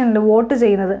ഇലക്ഷനിൽ വോട്ട്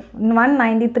ചെയ്യുന്നത്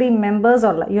 193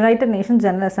 മെമ്പേഴ്സുള്ള യുണൈറ്റഡ് നേഷൻസ്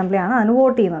ജനറൽ അസംബ്ലിയാണ് അതിന്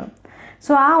വോട്ട് ചെയ്യുന്നത്.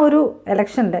 സോ ആ ഒരു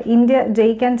ഇലക്ഷനിൽ ഇന്ത്യ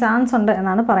ജയിക്കാൻ ചാൻസ് ഉണ്ട്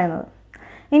എന്നാണ് പറയുന്നത്.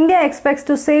 India expects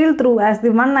to sale through as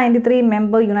the 193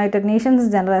 member United Nations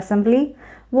general assembly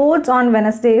votes on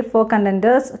Wednesday for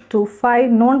contenders to 5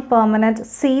 non-permanent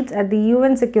seats at the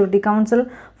UN Security Council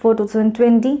for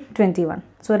 2020-21.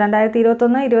 So,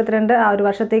 2021-22 ആ ഒരു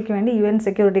വർഷത്തേക്ക് വേണ്ടി UN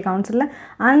Security Council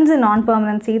 5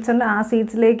 non-permanent seats ഉണ്ട്. ആ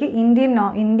സീറ്റ്സിലേക്ക് ഇന്ത്യയും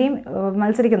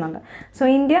മത്സരിക്കുന്നുണ്ട്. So,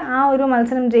 India ആ ഒരു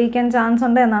മത്സരം ജയിക്കാൻ ചാൻസ്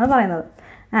ഉണ്ട് എന്നാണ് പറയുന്നത്.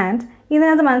 ആൻഡ്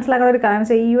ഇതിനകത്ത് മനസ്സിലാക്കേണ്ട ഒരു കാര്യം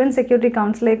വെച്ചാൽ UN സെക്യൂരിറ്റി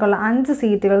കൗൺസിലേക്കുള്ള 5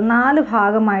 സീറ്റുകൾ 4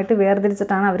 ഭാഗമായിട്ട്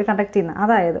വേർതിരിച്ചിട്ടാണ് അവർ കണ്ടക്ട് ചെയ്യുന്നത്.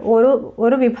 അതായത്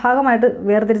ഓരോ വിഭാഗമായിട്ട്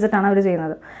വേർതിരിച്ചിട്ടാണ് അവർ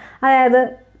ചെയ്യുന്നത്. അതായത്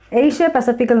ഏഷ്യ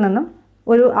പസഫിക്കിൽ നിന്നും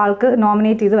ഒരു ആൾക്ക്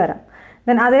നോമിനേറ്റ് ചെയ്ത് വരാം.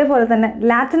 ദെൻ അതേപോലെ തന്നെ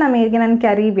ലാറ്റിൻ അമേരിക്കൻ ആൻഡ്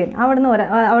കരീബിയൻ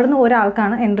അവിടുന്ന്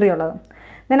ഒരാൾക്കാണ് എൻട്രി ഉള്ളത്.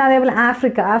 ദെൻ അതേപോലെ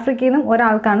ആഫ്രിക്കയിൽ നിന്നും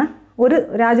ഒരാൾക്കാണ്, ഒരു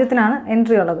രാജ്യത്തിനാണ്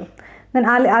എൻട്രി ഉള്ളത്. ദെൻ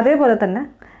അതേപോലെ തന്നെ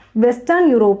western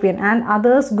European and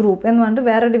others group എന്ന് പറഞ്ഞിട്ട്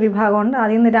വേറൊരു വിഭാഗമുണ്ട്.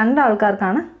 അതിൽ നിന്ന് 2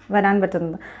 ആൾക്കാർക്കാണ് വരാൻ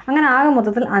പറ്റുന്നത്. അങ്ങനെ ആകെ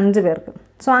മൊത്തത്തിൽ 5 പേർക്ക്.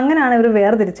 സോ അങ്ങനെയാണ് ഇവർ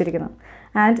വേർതിരിച്ചിരിക്കുന്നത്.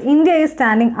 And India is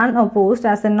standing unopposed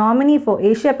as A nominee four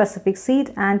Asia Pacific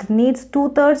seat and needs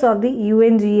 2/3 of the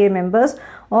UNGA members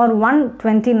or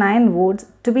 129 votes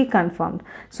to B confirmed.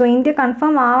 So India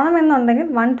confirm ആവണമെന്നുണ്ടെങ്കിൽ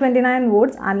 129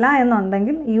 votes, അല്ല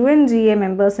എന്നുണ്ടെങ്കിൽ UNGA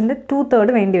മെമ്പേഴ്സിൻ്റെ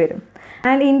 2/3 വേണ്ടി വരും.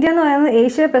 ആൻഡ് ഇന്ത്യ എന്ന് പറയുന്നത്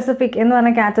Asia Pacific എന്ന്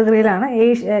പറഞ്ഞ കാറ്റഗറിയിലാണ്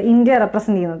India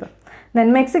represent ചെയ്യുന്നത്. Then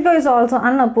Mexico is also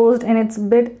unopposed in its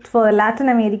bid for the Latin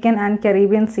American and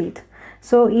Caribbean seat.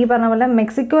 So ഈ പറഞ്ഞ പോലെ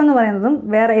മെക്സിക്കോ എന്ന് പറയുന്നതും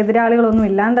വേറെ എതിരാളികളൊന്നും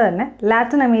ഇല്ലാണ്ട് തന്നെ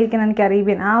ലാറ്റിൻ അമേരിക്കൻ ആൻഡ്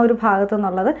കരീബിയൻ ആ ഒരു ഭാഗത്തു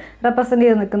നിന്നുള്ളത് റെപ്രസെൻറ്റ്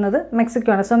ചെയ്ത് നിൽക്കുന്നത്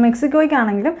മെക്സിക്കോ ആണ്. സോ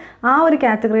മെക്സിക്കോയ്ക്കാണെങ്കിലും ആ ഒരു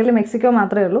കാറ്റഗറിയിൽ മെക്സിക്കോ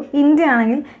മാത്രമേ ഉള്ളൂ. ഇന്ത്യ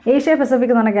ആണെങ്കിൽ ഏഷ്യ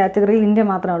പസഫിക് എന്ന് പറഞ്ഞ കാറ്റഗറിയിൽ ഇന്ത്യ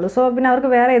മാത്രമേ ഉള്ളൂ. സോ പിന്നെ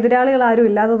അവർക്ക് വേറെ എതിരാളികൾ ആരും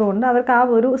ഇല്ലാത്തതുകൊണ്ട് അവർക്ക് ആ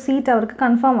ഒരു സീറ്റ് അവർക്ക്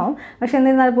കൺഫേം ആവും. പക്ഷേ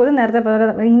എന്നിരുന്നാൽ പോലും നേരത്തെ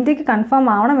ഇന്ത്യക്ക് കൺഫേം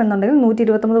ആവണമെന്നുണ്ടെങ്കിൽ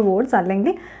 129 വോട്ട്സ്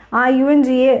അല്ലെങ്കിൽ ആ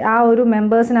UNGA ആ ഒരു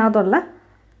മെമ്പേഴ്സിനകത്തുള്ള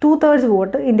 2/3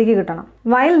 വോട്ട് ഇന്ത്യക്ക് കിട്ടണം.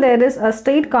 While there is a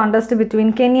straight contest between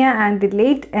Kenya and the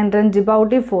late entrant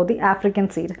Djibouti for the African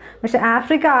seat. പക്ഷേ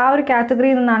ആഫ്രിക്ക ആ ഒരു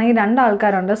കാറ്റഗറിയിൽ നിന്നാണെങ്കിൽ 2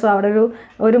 ആൾക്കാരുണ്ട്. സോ അവിടെ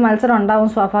ഒരു മത്സരം ഉണ്ടാവും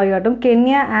സ്വാഭാവികമായിട്ടും.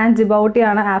 കെന്യ ആൻഡ് ജിബൌട്ടി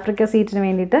ആണ് ആഫ്രിക്ക സീറ്റിന്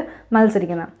വേണ്ടിയിട്ട്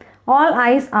മത്സരിക്കുന്നത്. All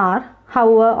eyes are,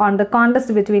 however, on the contest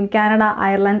between Canada,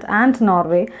 Ireland and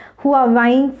Norway, who are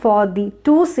vying for the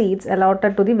 2 seats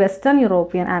allotted to the Western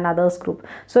European and Others group.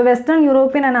 So Western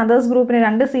European and Others ഗ്രൂപ്പിന്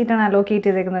 2 സീറ്റാണ് allocate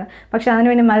ചെയ്തേക്കുന്നത്. പക്ഷേ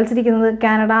അതിനുവേണ്ടി മത്സരിക്കുന്നത്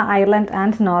Canada, Ireland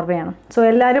and Norway ആണ്. So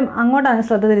എല്ലാവരും അങ്ങോട്ടാണ്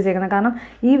ശ്രദ്ധ തിരിച്ചേക്കുന്നത്. കാരണം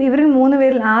ഇവരിൽ 3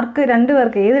 പേരിൽ ആർക്ക് 2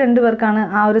 പേർക്ക് ഏത് 2 പേർക്കാണ്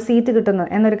ആ ഒരു സീറ്റ്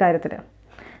കിട്ടുന്നത് എന്നൊരു കാര്യത്തിൽ.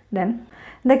 Then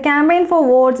the campaign for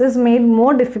votes is made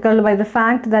more difficult by the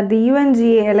fact that the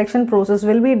UNGA election process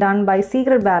will be done by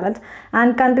secret ballot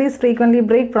and countries frequently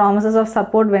break promises of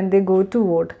support when they go to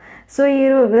vote. So ഈ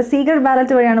ഒരു secret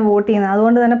ballot വഴിയാണ് vote ചെയ്യുന്നത്.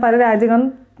 അതുകൊണ്ട് തന്നെ പല രാജ്യങ്ങളും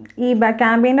ഈ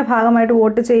ക്യാമ്പയിൻ്റെ ഭാഗമായിട്ട്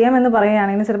വോട്ട് ചെയ്യാമെന്ന്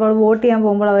പറയുകയാണെങ്കിൽ ചിലപ്പോൾ വോട്ട് ചെയ്യാൻ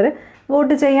പോകുമ്പോൾ അവർ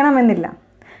വോട്ട് ചെയ്യണമെന്നില്ല.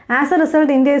 As a result,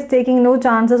 India is taking no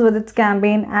chances with its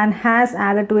campaign and has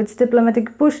added to its diplomatic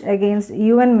push against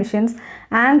UN missions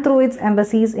and through its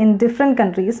embassies in different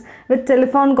countries, with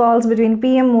telephone calls between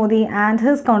PM Modi and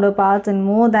his counterparts in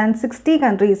more than 60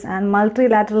 countries and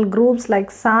multilateral groups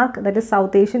like SAARC, that is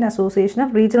South Asian Association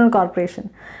of Regional Cooperation,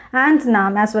 and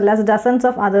NAM, as well as dozens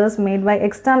of others made by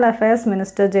External Affairs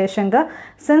Minister Jaishankar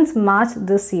since March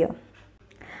this year.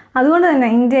 അതുകൊണ്ട് തന്നെ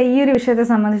India ഈ ഒരു വിഷയത്തെ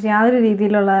സംബന്ധിച്ച് യാതൊരു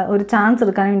രീതിയിലുള്ള ഒരു chance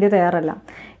എടുക്കാനും ഇന്ത്യ തയ്യാറല്ല.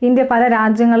 ഇന്ത്യ പല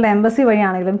രാജ്യങ്ങളുടെ എംബസി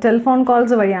വഴിയാണെങ്കിലും ടെലിഫോൺ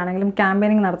കോൾസ് വഴിയാണെങ്കിലും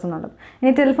ക്യാമ്പയിനിങ് നടത്തുന്നുണ്ട്.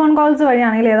 ഇനി ടെലിഫോൺ കോൾസ്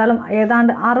വഴിയാണെങ്കിൽ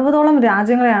ഏതാണ്ട് 60ഓളം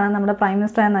രാജ്യങ്ങളെയാണ് നമ്മുടെ പ്രൈം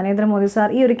മിനിസ്റ്റർ നരേന്ദ്രമോദി സാർ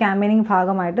ഈ ഒരു ക്യാമ്പയിനിങ്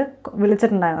ഭാഗമായിട്ട്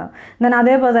വിളിച്ചിട്ടുണ്ടായിരുന്നത്. എന്നാൽ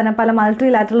അതേപോലെ തന്നെ പല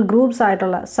മൾട്ടിലാറ്ററൽ ഗ്രൂപ്പ്സ്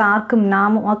ആയിട്ടുള്ള സാർക്കും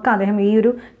നാമും ഒക്കെ അദ്ദേഹം ഈ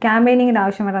ഒരു ക്യാമ്പയിനിങ്ങിൻ്റെ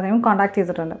ആവശ്യമായിട്ട് അദ്ദേഹം കോൺടാക്ട്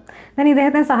ചെയ്തിട്ടുണ്ട്. ദെൻ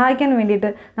ഇദ്ദേഹത്തെ സഹായിക്കാൻ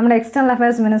വേണ്ടിയിട്ട് നമ്മുടെ എക്സ്റ്റേണൽ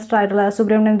അഫയേഴ്സ് മിനിസ്റ്റർ ആയിട്ടുള്ള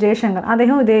സുബ്രഹ്മണ്യം ജയശങ്കർ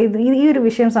അദ്ദേഹം ഈ ഒരു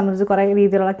വിഷയം സംബന്ധിച്ച് കുറേ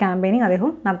രീതിയിലുള്ള ക്യാമ്പയിനിങ് അദ്ദേഹം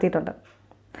നടത്തിയിട്ടുണ്ട്.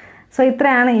 സോ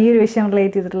ഇത്രയാണ് ഈ ഒരു വിഷയം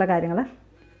റിലേറ്റ് ചെയ്തിട്ടുള്ള കാര്യങ്ങൾ.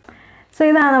 സോ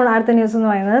ഇതാണ് നമ്മൾ അടുത്ത ന്യൂസ് എന്ന്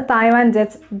പറയുന്നത്. Taiwan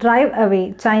jets drive away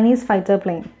Chinese fighter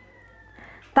plain.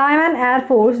 Taiwan Air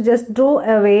Force just drove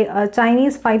away a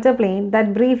Chinese fighter plane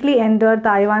that briefly entered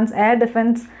Taiwan's air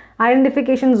defense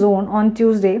identification zone on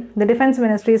Tuesday, the defense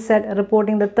ministry said,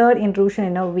 reporting the 3rd intrusion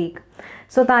in a week.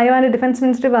 So തായ്വാൻ്റെ defence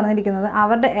ministry പറഞ്ഞിരിക്കുന്നത്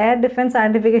അവരുടെ air defence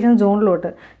identification സോണിലോട്ട്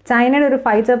ചൈനയുടെ ഒരു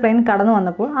fighter plain കടന്നു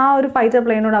വന്നപ്പോൾ ആ ഒരു fighter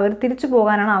പ്ലെയിനോട് അവർ തിരിച്ചു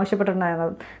പോകാനാണ്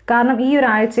ആവശ്യപ്പെട്ടിട്ടുണ്ടായിരുന്നത്. കാരണം ഈ ഒരു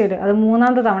ആഴ്ചയിൽ അത്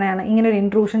 3ാമത്തെ തവണയാണ് ഇങ്ങനൊരു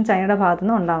ഇൻട്രൂഷൻ ചൈനയുടെ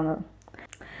ഭാഗത്തുനിന്ന് ഉണ്ടാകുന്നത്.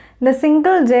 The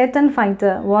single J-10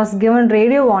 fighter was given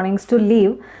radio warnings to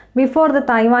leave before the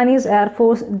Taiwanese Air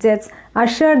Force jets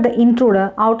ushered the intruder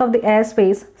out of the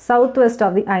airspace southwest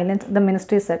of the island, the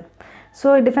ministry said. So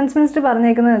defence minister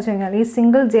പറഞ്ഞേക്കുന്നത് വെച്ച് കഴിഞ്ഞാൽ ഈ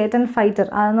single J-10 fighter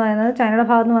അതെന്ന് പറയുന്നത് ചൈനയുടെ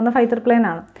ഭാഗത്ത് നിന്ന് വന്ന ഫൈറ്റർ പ്ലെയിൻ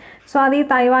ആണ്. സോ അത് ഈ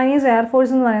തൈവാനീസ്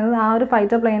എയർഫോഴ്സ് എന്ന് പറയുന്നത് ആ ഒരു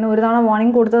ഫൈറ്റർ പ്ലെയിന് ഒരു തവണ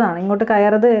വാർണിംഗ് കൊടുത്തതാണ്, ഇങ്ങോട്ട്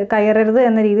കയറരുത്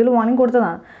എന്ന രീതിയിൽ വാർണിംഗ്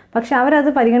കൊടുത്തതാണ്. പക്ഷെ അവരത്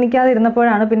പരിഗണിക്കാതെ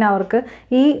ഇരുന്നപ്പോഴാണ് പിന്നെ അവർക്ക്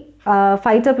ഈ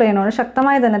ഫൈറ്റർ പ്ലെയിനോട്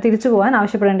ശക്തമായി തന്നെ തിരിച്ചു പോകാൻ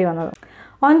ആവശ്യപ്പെടേണ്ടി വന്നത്.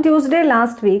 On Tuesday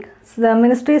last week, the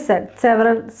ministry said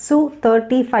several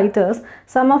Su-30 fighters,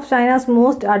 some of China's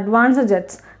most advanced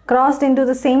jets, crossed into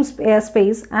the same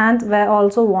airspace and were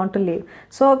also want to leave.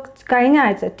 So കഴിഞ്ഞ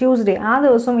ആഴ്ച ട്യൂസ്ഡേ ആ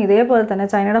ദിവസം ഇതേപോലെ തന്നെ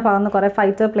ചൈനയുടെ ഭാഗത്ത് നിന്ന് കുറേ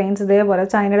ഫൈറ്റർ പ്ലെയിൻസ് ഇതേപോലെ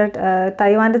ചൈനയുടെ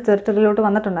തൈവാൻ്റെ ടെറിട്ടറിയിലോട്ട്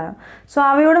വന്നിട്ടുണ്ടായിരുന്നു. സോ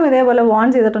അവയോടും ഇതേപോലെ വാൺ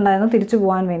ചെയ്തിട്ടുണ്ടായിരുന്നു തിരിച്ചു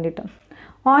പോകാൻ വേണ്ടിയിട്ട്.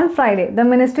 On Friday, the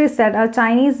ministry said a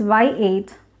Chinese Y-8,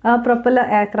 a propeller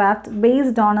aircraft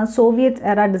based on a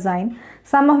Soviet-era design,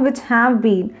 some of which have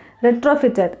been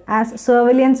retrofitted as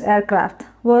surveillance aircraft,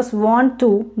 was warned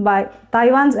to by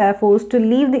Taiwan's Air Force to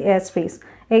leave the airspace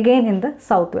again in the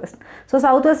southwest. So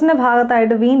southwestൻ്റെ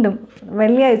ഭാഗത്തായിട്ട് വീണ്ടും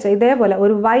വെള്ളിയാഴ്ച ഇതേപോലെ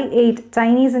ഒരു Y-8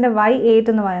 ചൈനീസിൻ്റെ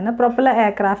Y-8 എന്ന് പറയുന്ന propeller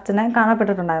എയർക്രാഫ്റ്റിനെ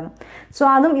കാണപ്പെട്ടിട്ടുണ്ടായിരുന്നു. So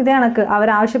അതും ഇതേ കണക്ക്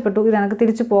അവരാവശ്യപ്പെട്ടു ഇത് കണക്ക്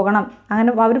തിരിച്ചു പോകണം,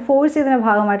 അങ്ങനെ അവർ ഫോഴ്സ് ചെയ്തതിൻ്റെ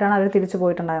ഭാഗമായിട്ടാണ് അവർ തിരിച്ചു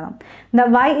പോയിട്ടുണ്ടായിരുന്നത്. The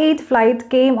Y-8 flight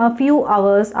came a few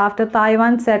hours after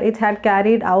Taiwan said it had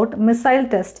carried out missile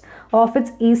test of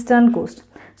its eastern coast.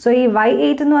 So ഈ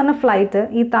Y-8 എന്ന് പറഞ്ഞ ഫ്ലൈറ്റ്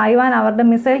ഈ തായ്വാൻ അവരുടെ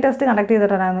മിസൈൽ ടെസ്റ്റ് കണ്ടക്ട്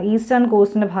ചെയ്തിട്ടുണ്ടായിരുന്നു ഈസ്റ്റേൺ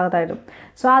കോസ്റ്റിൻ്റെ ഭാഗത്തായിട്ടും.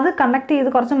 സോ അത് കണ്ടക്ട് ചെയ്ത്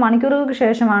കുറച്ച് മണിക്കൂറുകൾക്ക്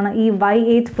ശേഷമാണ് ഈ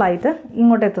Y-8 ഫ്ലൈറ്റ്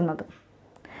ഇങ്ങോട്ട് എത്തുന്നത്.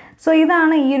 സോ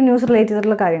ഇതാണ് ഈ ഒരു ന്യൂസ് റിലേറ്റ്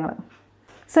ചെയ്തിട്ടുള്ള കാര്യങ്ങൾ.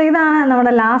 സോ ഇതാണ്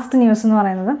നമ്മുടെ ലാസ്റ്റ് ന്യൂസ് എന്ന്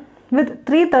പറയുന്നത്. വിത്ത്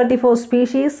 334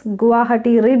 species,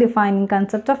 Guwahati redefining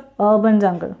concept of urban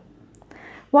jungle.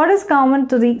 What is common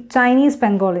to the Chinese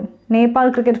pangolin, Nepal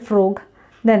cricket frog,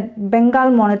 then Bengal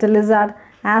monitor lizard,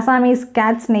 Assamese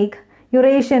cat snake,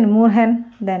 Eurasian moorhen,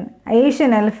 then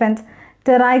Asian elephant,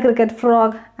 Terai cricket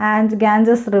frog, and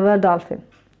Ganges river dolphin.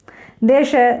 They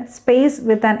share space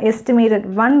with an estimated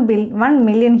 1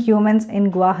 million humans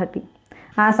in Guwahati,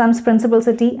 Assam's principal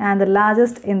city and the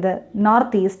largest in the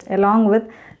northeast, along with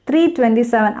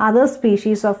 327 other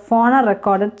species of fauna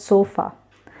recorded so far.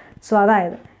 So,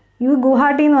 അതായത് ഈ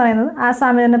ഗുവാഹട്ടി എന്ന് പറയുന്നത്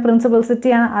ആസാമിലെ principal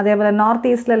സിറ്റിയാണ്, അതേപോലെ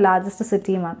north ഈസ്റ്റിലെ largest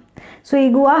സിറ്റിയുമാണ്. So ഈ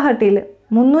ഗുവാഹട്ടിയിൽ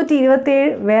 327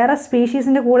 വേറെ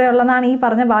സ്പീഷീസിൻ്റെ കൂടെ ഉള്ളതാണ് ഈ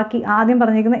പറഞ്ഞ ബാക്കി ആദ്യം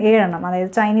പറഞ്ഞിരിക്കുന്ന 7 എണ്ണം.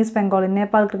 അതായത് Chinese Bengali,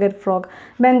 Nepal cricket frog,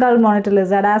 Bengal monitor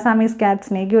ലിസർഡ്, Assamese കാറ്റ്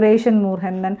snake, Eurasian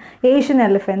മൂർഹൻ, Asian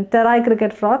elephant, Terai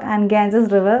cricket frog and Ganges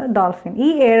river dolphin. ഈ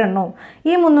 7 എണ്ണവും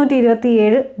ഈ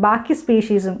 327 ബാക്കി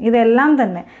സ്പീഷീസും ഇതെല്ലാം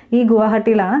തന്നെ ഈ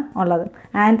ഗുവാഹട്ടിയിലാണ് ഉള്ളത്.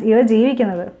 ആൻഡ് ഇവ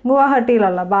ജീവിക്കുന്നത്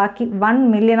ഗുവാഹട്ടിയിലുള്ള ബാക്കി 1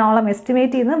 മില്യണോളം,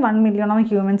 എസ്റ്റിമേറ്റ് ചെയ്യുന്നത് 1 മില്യണോളം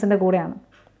ഹ്യൂമൻസിൻ്റെ കൂടെയാണ്.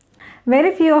 Very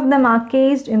few of them are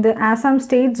caged in the Assam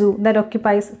State Zoo that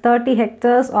occupies 30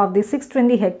 hectares of the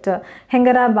 620-hectare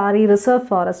Hengarabari Reserve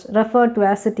Forest, referred to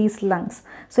as city's lungs.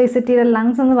 So, ഈ സിറ്റിയുടെ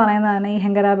ലങ്സ് എന്ന് പറയുന്നത് ഈ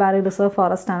ഹെങ്കരാബാരി റിസർവ്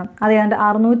ഫോറസ്റ്റ് ആണ്. അത് ഏതാണ്ട്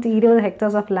 620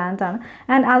 ഹെക്ടേഴ്സ് ഓഫ് ലാൻഡ് ആണ്.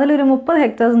 And അതിലൊരു 30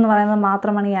 ഹെക്ടേഴ്സ് എന്ന് പറയുന്നത്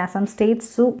മാത്രമാണ് ഈ ആസാം സ്റ്റേറ്റ്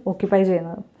സൂ ഓക്യുപ്പൈ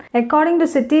ചെയ്യുന്നത്. According to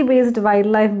city based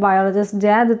wild life biologist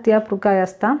ജയാദിത്യ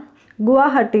പുർക്കയസ്ത,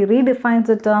 Guwahati redefines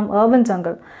the term urban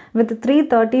jungle with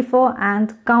 334 and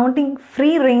counting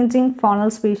free-ranging faunal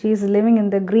species living in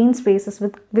the green spaces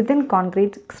within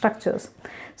concrete structures.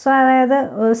 So, അതായത്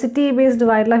city based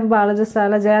wild life biologist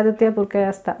ആയ ജയാദിത്യ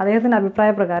പുർക്കയസ്ത അദ്ദേഹത്തിൻ്റെ അഭിപ്രായ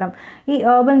പ്രകാരം ഈ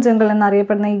urban jungle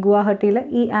എന്നറിയപ്പെടുന്ന ഈ ഗുവാഹട്ടിയിലെ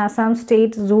ഈ Assam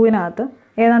state സൂവിനകത്ത്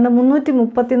ഏതാണ്ട്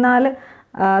 334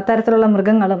 തരത്തിലുള്ള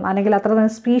മൃഗങ്ങളും അല്ലെങ്കിൽ അത്ര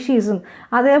തന്നെ സ്പീഷീസും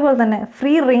അതേപോലെ തന്നെ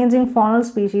ഫ്രീ റേഞ്ചിങ് ഫോണൽ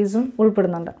സ്പീഷീസും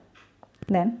ഉൾപ്പെടുന്നുണ്ട്.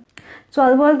 ദെൻ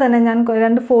അതുപോലെ തന്നെ ഞാൻ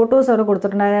 2 ഫോട്ടോസ് അവിടെ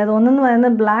കൊടുത്തിട്ടുണ്ട്. അതായത് ഒന്നെന്ന്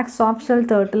പറയുന്നത് ബ്ലാക്ക് സോഫ്റ്റ് ഷെൽ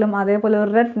ടേർട്ടിലും അതേപോലെ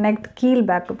ഒരു റെഡ് നെക്ഡ് കീൽ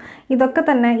ബാക്കും. ഇതൊക്കെ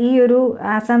തന്നെ ഈ ഒരു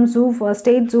ആസാം സൂ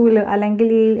സ്റ്റേറ്റ് സൂവിൽ അല്ലെങ്കിൽ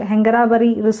ഈ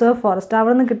ഹെങ്കരാബറി റിസർവ് ഫോറസ്റ്റ്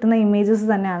അവിടെ നിന്ന് കിട്ടുന്ന ഇമേജസ്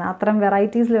തന്നെയാണ്. അത്തരം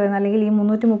വെറൈറ്റീസിൽ വരുന്ന അല്ലെങ്കിൽ ഈ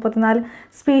 334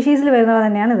 സ്പീഷീസിൽ വരുന്നവ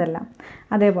തന്നെയാണ് ഇതെല്ലാം.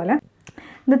 അതേപോലെ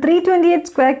the 328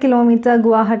 square kilometer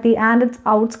Guwahati and its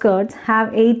outskirts have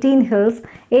 18 hills,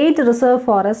 8 reserve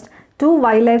forests, 2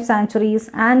 wildlife sanctuaries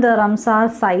and a Ramsar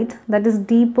site, that is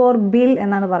Deepor Bill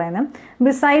എന്നാണ് പറയുന്നത്,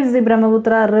 besides the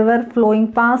Brahmaputra river flowing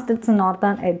past its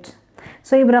northern edge.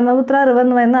 So ഈ Brahmaputra river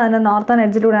എന്ന് പറയുന്നത് അതിൻ്റെ northern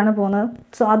എഡ്ജിലൂടെയാണ് പോകുന്നത്.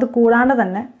 So അത് കൂടാണ്ട്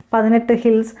തന്നെ 18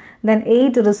 ഹിൽസ്, ദെൻ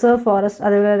 8 റിസർവ് ഫോറസ്റ്റ്,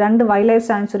 അതേപോലെ 2 വൈൽഡ് ലൈഫ്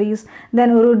സാങ്ച്വറീസ്,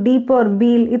 ദെൻ ഒരു ഡീപ്പോർ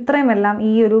ബീൽ, ഇത്രയുമെല്ലാം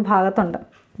ഈ ഒരു ഭാഗത്തുണ്ട്.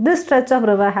 This stretch of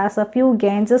river has a few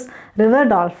Ganges river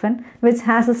dolphin which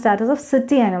has the status of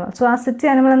city animal. So, ആ city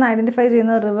animal എന്ന് ഐഡൻറ്റിഫൈ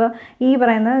ചെയ്യുന്ന റിവർ ഈ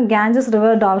പറയുന്ന Ganges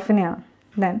river ഡോൾഫിനെയാണ്.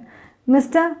 Then,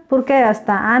 Mr.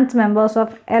 Purkayastha and members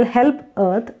of Help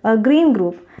Earth, a green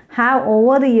group, have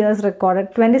over the years recorded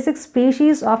 26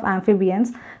 species of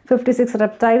amphibians, 56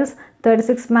 reptiles,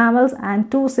 36 mammals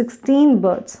and 216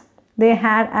 birds. They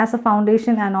had as a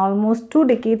foundation an almost 2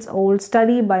 decades old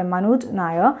study by Manoj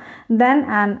Nair, then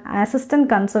an assistant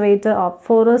conservator of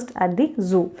forest at the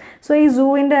zoo. So, ഈ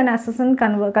സൂവിൻ്റെ assistant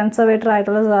conservator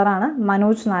ആയിട്ടുള്ള സാറാണ്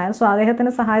Manoj Nair. So,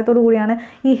 അദ്ദേഹത്തിൻ്റെ സഹായത്തോടു കൂടിയാണ്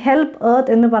ഈ help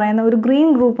earth എന്ന് പറയുന്ന ഒരു ഗ്രീൻ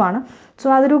ഗ്രൂപ്പാണ്. സോ,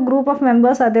 അതൊരു ഗ്രൂപ്പ് ഓഫ്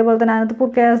മെമ്പേഴ്സ്, അതേപോലെ തന്നെ അതിനകത്ത്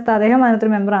പുർക്കയസ്ത അദ്ദേഹം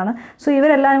അതിനകത്തൊരു മെമ്പറാണ്. സോ,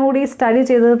 ഇവരെല്ലാം കൂടി സ്റ്റഡി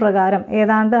ചെയ്തത് പ്രകാരം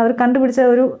ഏതാണ്ട് അവർ കണ്ടുപിടിച്ച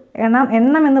ഒരു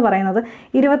എണ്ണം എന്ന് പറയുന്നത്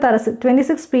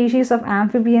 26 species of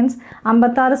amphibians,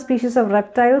 56 species of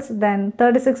reptiles, then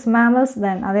 36 mammals,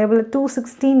 then അതേപോലെ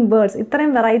 216 ബേർഡ്സ്.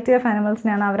 ഇത്രയും വെറൈറ്റി ഓഫ്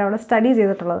ആനിമൽസിനെയാണ് അവരവിടെ സ്റ്റഡി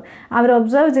ചെയ്തിട്ടുള്ളത്. അവർ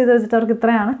ഒബ്സർവ് ചെയ്ത് വെച്ചിട്ട് അവർക്ക്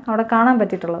ഇത്രയാണ് അവിടെ കാണാൻ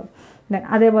പറ്റിയിട്ടുള്ളത്.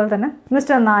 അതേപോലെ തന്നെ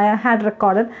mister Nair had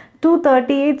recorded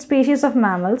 238 species of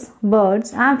mammals,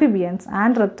 birds, amphibians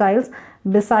and reptiles,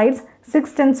 besides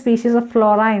 610 species of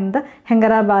flora in the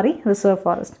Hengarabari Reserve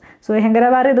Forest. So,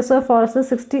 Hengarabari Reserve Forest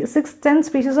 610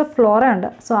 species of flora ഉണ്ട്.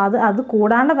 സോ അത്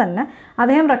കൂടാണ്ട് തന്നെ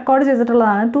അദ്ദേഹം റെക്കോർഡ്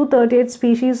ചെയ്തിട്ടുള്ളതാണ് 238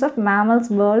 species of mammals,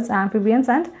 birds, amphibians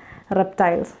and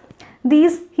reptiles.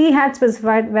 These he had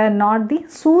specified were not the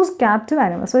zoo's captive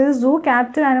animals. So, ഇത് zoo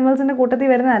captive animalsൻ്റെ കൂട്ടത്തിൽ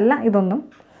വരുന്നതല്ല ഇതൊന്നും.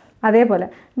 അതേപോലെ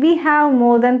we have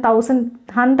more than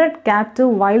 100 captive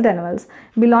wild animals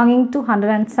belonging to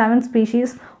 107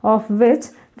 species, of which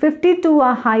 52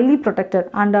 are highly protected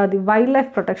under the Wildlife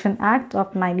Protection Act of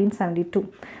 1972.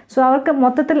 So അവർക്ക്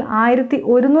മൊത്തത്തിൽ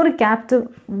 1100 captive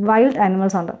wild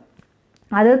animals ഉണ്ട്.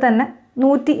 അതിൽ തന്നെ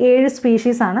 107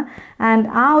 സ്പീഷീസാണ്. ആൻഡ്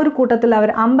ആ ഒരു കൂട്ടത്തിൽ അവർ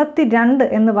 52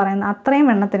 എന്ന് പറയുന്ന അത്രയും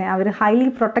എണ്ണത്തിനെ അവർ ഹൈലി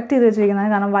പ്രൊട്ടക്റ്റ് ചെയ്ത് വെച്ചിരിക്കുന്നത്.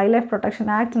 കാരണം വൈൽഡ് ലൈഫ് പ്രൊട്ടക്ഷൻ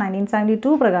ആക്ട്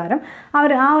 1972 പ്രകാരം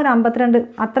അവർ ആ ഒരു 52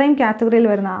 അത്രയും കാറ്റഗറിയിൽ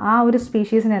വരുന്ന ആ ഒരു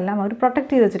സ്പീഷീസിനെല്ലാം അവർ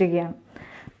പ്രൊട്ടക്റ്റ് ചെയ്ത് വെച്ചിരിക്കുകയാണ്.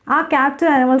 Our captive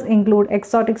animals include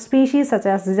exotic species such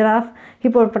as giraffe,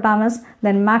 hippopotamus,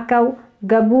 then macaw,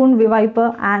 gaboon viviper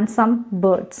and some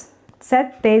birds. said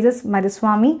Tejas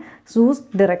Madhuswamy, zoo's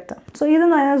director. So this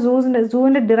is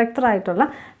zoo's director ആയിട്ടുള്ള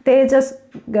തേജസ്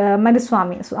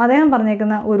മധുസ്വാമി. സോ അദ്ദേഹം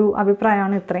പറഞ്ഞേക്കുന്ന ഒരു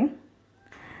അഭിപ്രായമാണ് ഇത്രയും.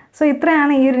 സോ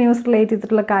ഇത്രയാണ് ഈ ഒരു ന്യൂസ് റിലേറ്റ്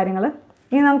ചെയ്തിട്ടുള്ള കാര്യങ്ങൾ.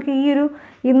 ഇനി നമുക്ക്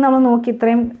ഇന്ന് നമ്മൾ നോക്കി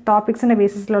ഇത്രയും ടോപ്പിക്സിൻ്റെ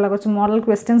ബേസിസിലുള്ള കുറച്ച് മോഡൽ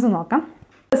ക്വസ്റ്റ്യൻസ് നോക്കാം.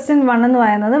 Question 1 എന്ന്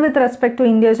പറയുന്നത് with respect to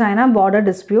India-China border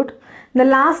dispute, the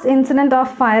last incident of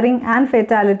firing and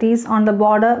fatalities on the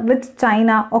border with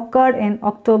China occurred in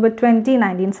October 20,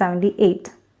 1978.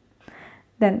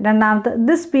 Then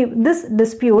this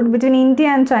dispute between India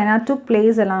and China took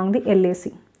place along the LAC.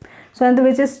 So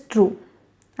which is true.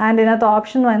 And in the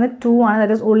option 1 2 ആണ്,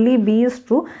 that is only B is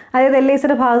true. അതായത്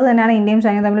LACയുടെ ഭാഗത്ത് തന്നെയാണ് ഇന്ത്യയും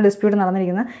ചൈനയും തമ്മിൽ dispute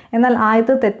നടന്നിരിക്കുന്നത്. എന്നാൽ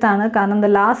ആദ്യത്തെ തെറ്റാണ്, കാരണം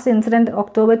the last incident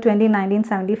October 20,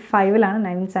 1975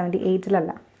 1978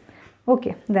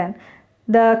 Okay, then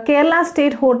the Kerala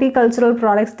State Horticultural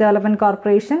Products Development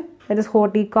Corporation, that is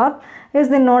Horticorp, is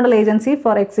the nodal agency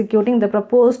for executing the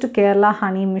proposed Kerala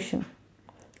honey mission.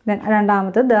 Then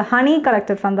the honey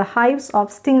collected from the hives of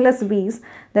stingless bees,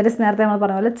 that is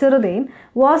Chirudane,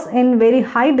 was in very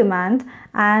high demand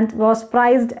and was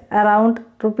priced around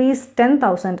rupees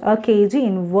 10,000 a kg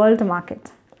in world market.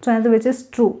 So which is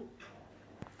true.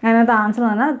 And the answer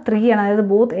is 3, and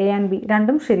both A and B.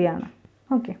 Random Shiriyana.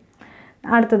 Okay.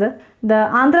 The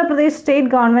Andhra Pradesh state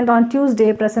government on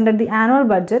Tuesday presented the annual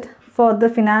budget for the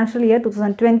financial year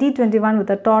 2020-21 with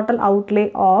a total outlay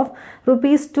of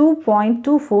rupees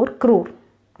 2.24 crore.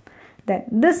 Then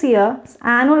this year's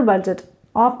annual budget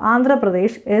of Andhra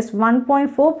Pradesh is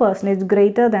 1.4%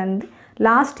 greater than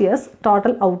last year's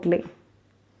total outlay.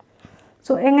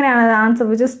 So the answer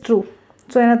which is true.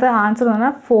 So the answer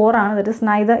is 4, that is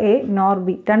neither A nor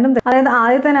B. The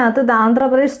Andhra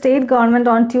Pradesh state government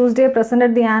on Tuesday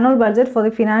presented the annual budget for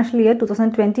the financial year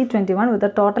 2020-21 with a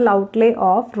total outlay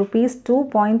of rupees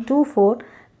 2.24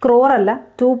 crore,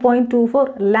 2.24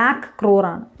 lakh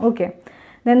crore. Okay.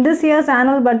 Then this year's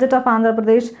annual budget of Andhra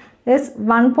Pradesh is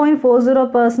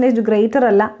 1.40% greater,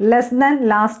 less than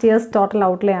last year's total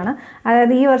outlay.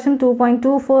 അതായത് ഈ വർഷം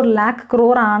 2.24 lakh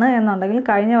crore ആണ് എന്നുണ്ടെങ്കിൽ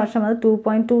കഴിഞ്ഞ വർഷം അത്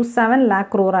 2.27 lakh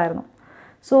crore ആയിരുന്നു.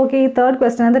 So okay, ഈ തേർഡ്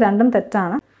ക്വസ്റ്റ്യൻ അത് രണ്ടും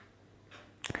തെറ്റാണ്.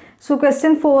 സോ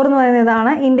ക്വസ്റ്റ്യൻ 4 എന്ന് പറയുന്നത്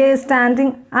ഇതാണ്: India is standing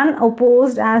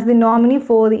unopposed as the nominee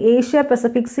for the Asia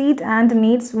Pacific seat and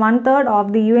needs 1/3 of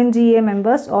the UNGA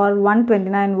members or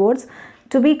 129 votes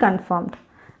to be confirmed.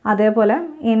 അതേപോലെ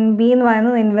in B എന്ന്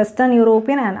പറയുന്നത് in Western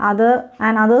European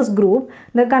and others group,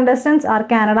 the contestants are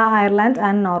Canada, Ireland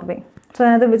and Norway. So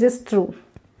another which is true.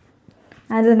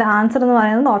 And the answer എന്ന്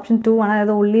പറയുന്നത് option 2 ആണ്,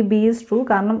 അതായത് only B is true,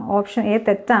 കാരണം option A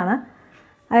തെറ്റാണ്.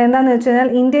 അതെന്താണെന്ന് വെച്ച് കഴിഞ്ഞാൽ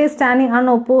India is standing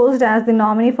unopposed as the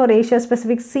nominee for Asia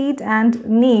Pacific seat and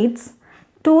needs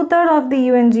 2/3 of the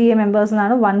UNGA members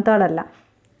എന്നാണ്, 1/3 അല്ല.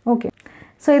 ഓക്കെ,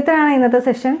 സോ ഇത്രയാണ് ഇന്നത്തെ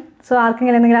സെഷൻ. സോ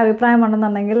ആർക്കെങ്കിലും എന്തെങ്കിലും അഭിപ്രായം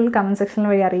ഉണ്ടെന്നുണ്ടെങ്കിൽ കമൻറ്റ് സെക്ഷനിൽ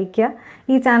വഴി അറിയിക്കുക.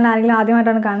 ഈ ചാനൽ ആരെങ്കിലും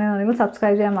ആദ്യമായിട്ടാണ് കാണുന്നതെന്നുണ്ടെങ്കിൽ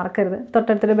സബ്സ്ക്രൈബ് ചെയ്യാൻ മറക്കരുത്.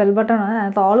 തൊട്ടടുത്തൊരു ബെൽ ബട്ടൺ ആണ്,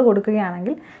 അതിനകത്ത് ഓൾ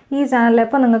കൊടുക്കുകയാണെങ്കിൽ ഈ ചാനലിൽ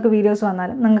എപ്പോൾ നിങ്ങൾക്ക് വീഡിയോസ്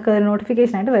വന്നാലും നിങ്ങൾക്ക് ഒരു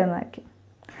നോട്ടിഫിക്കേഷനായിട്ട് വരുന്നതായിരിക്കും.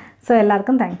 സോ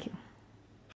എല്ലാവർക്കും താങ്ക് യു.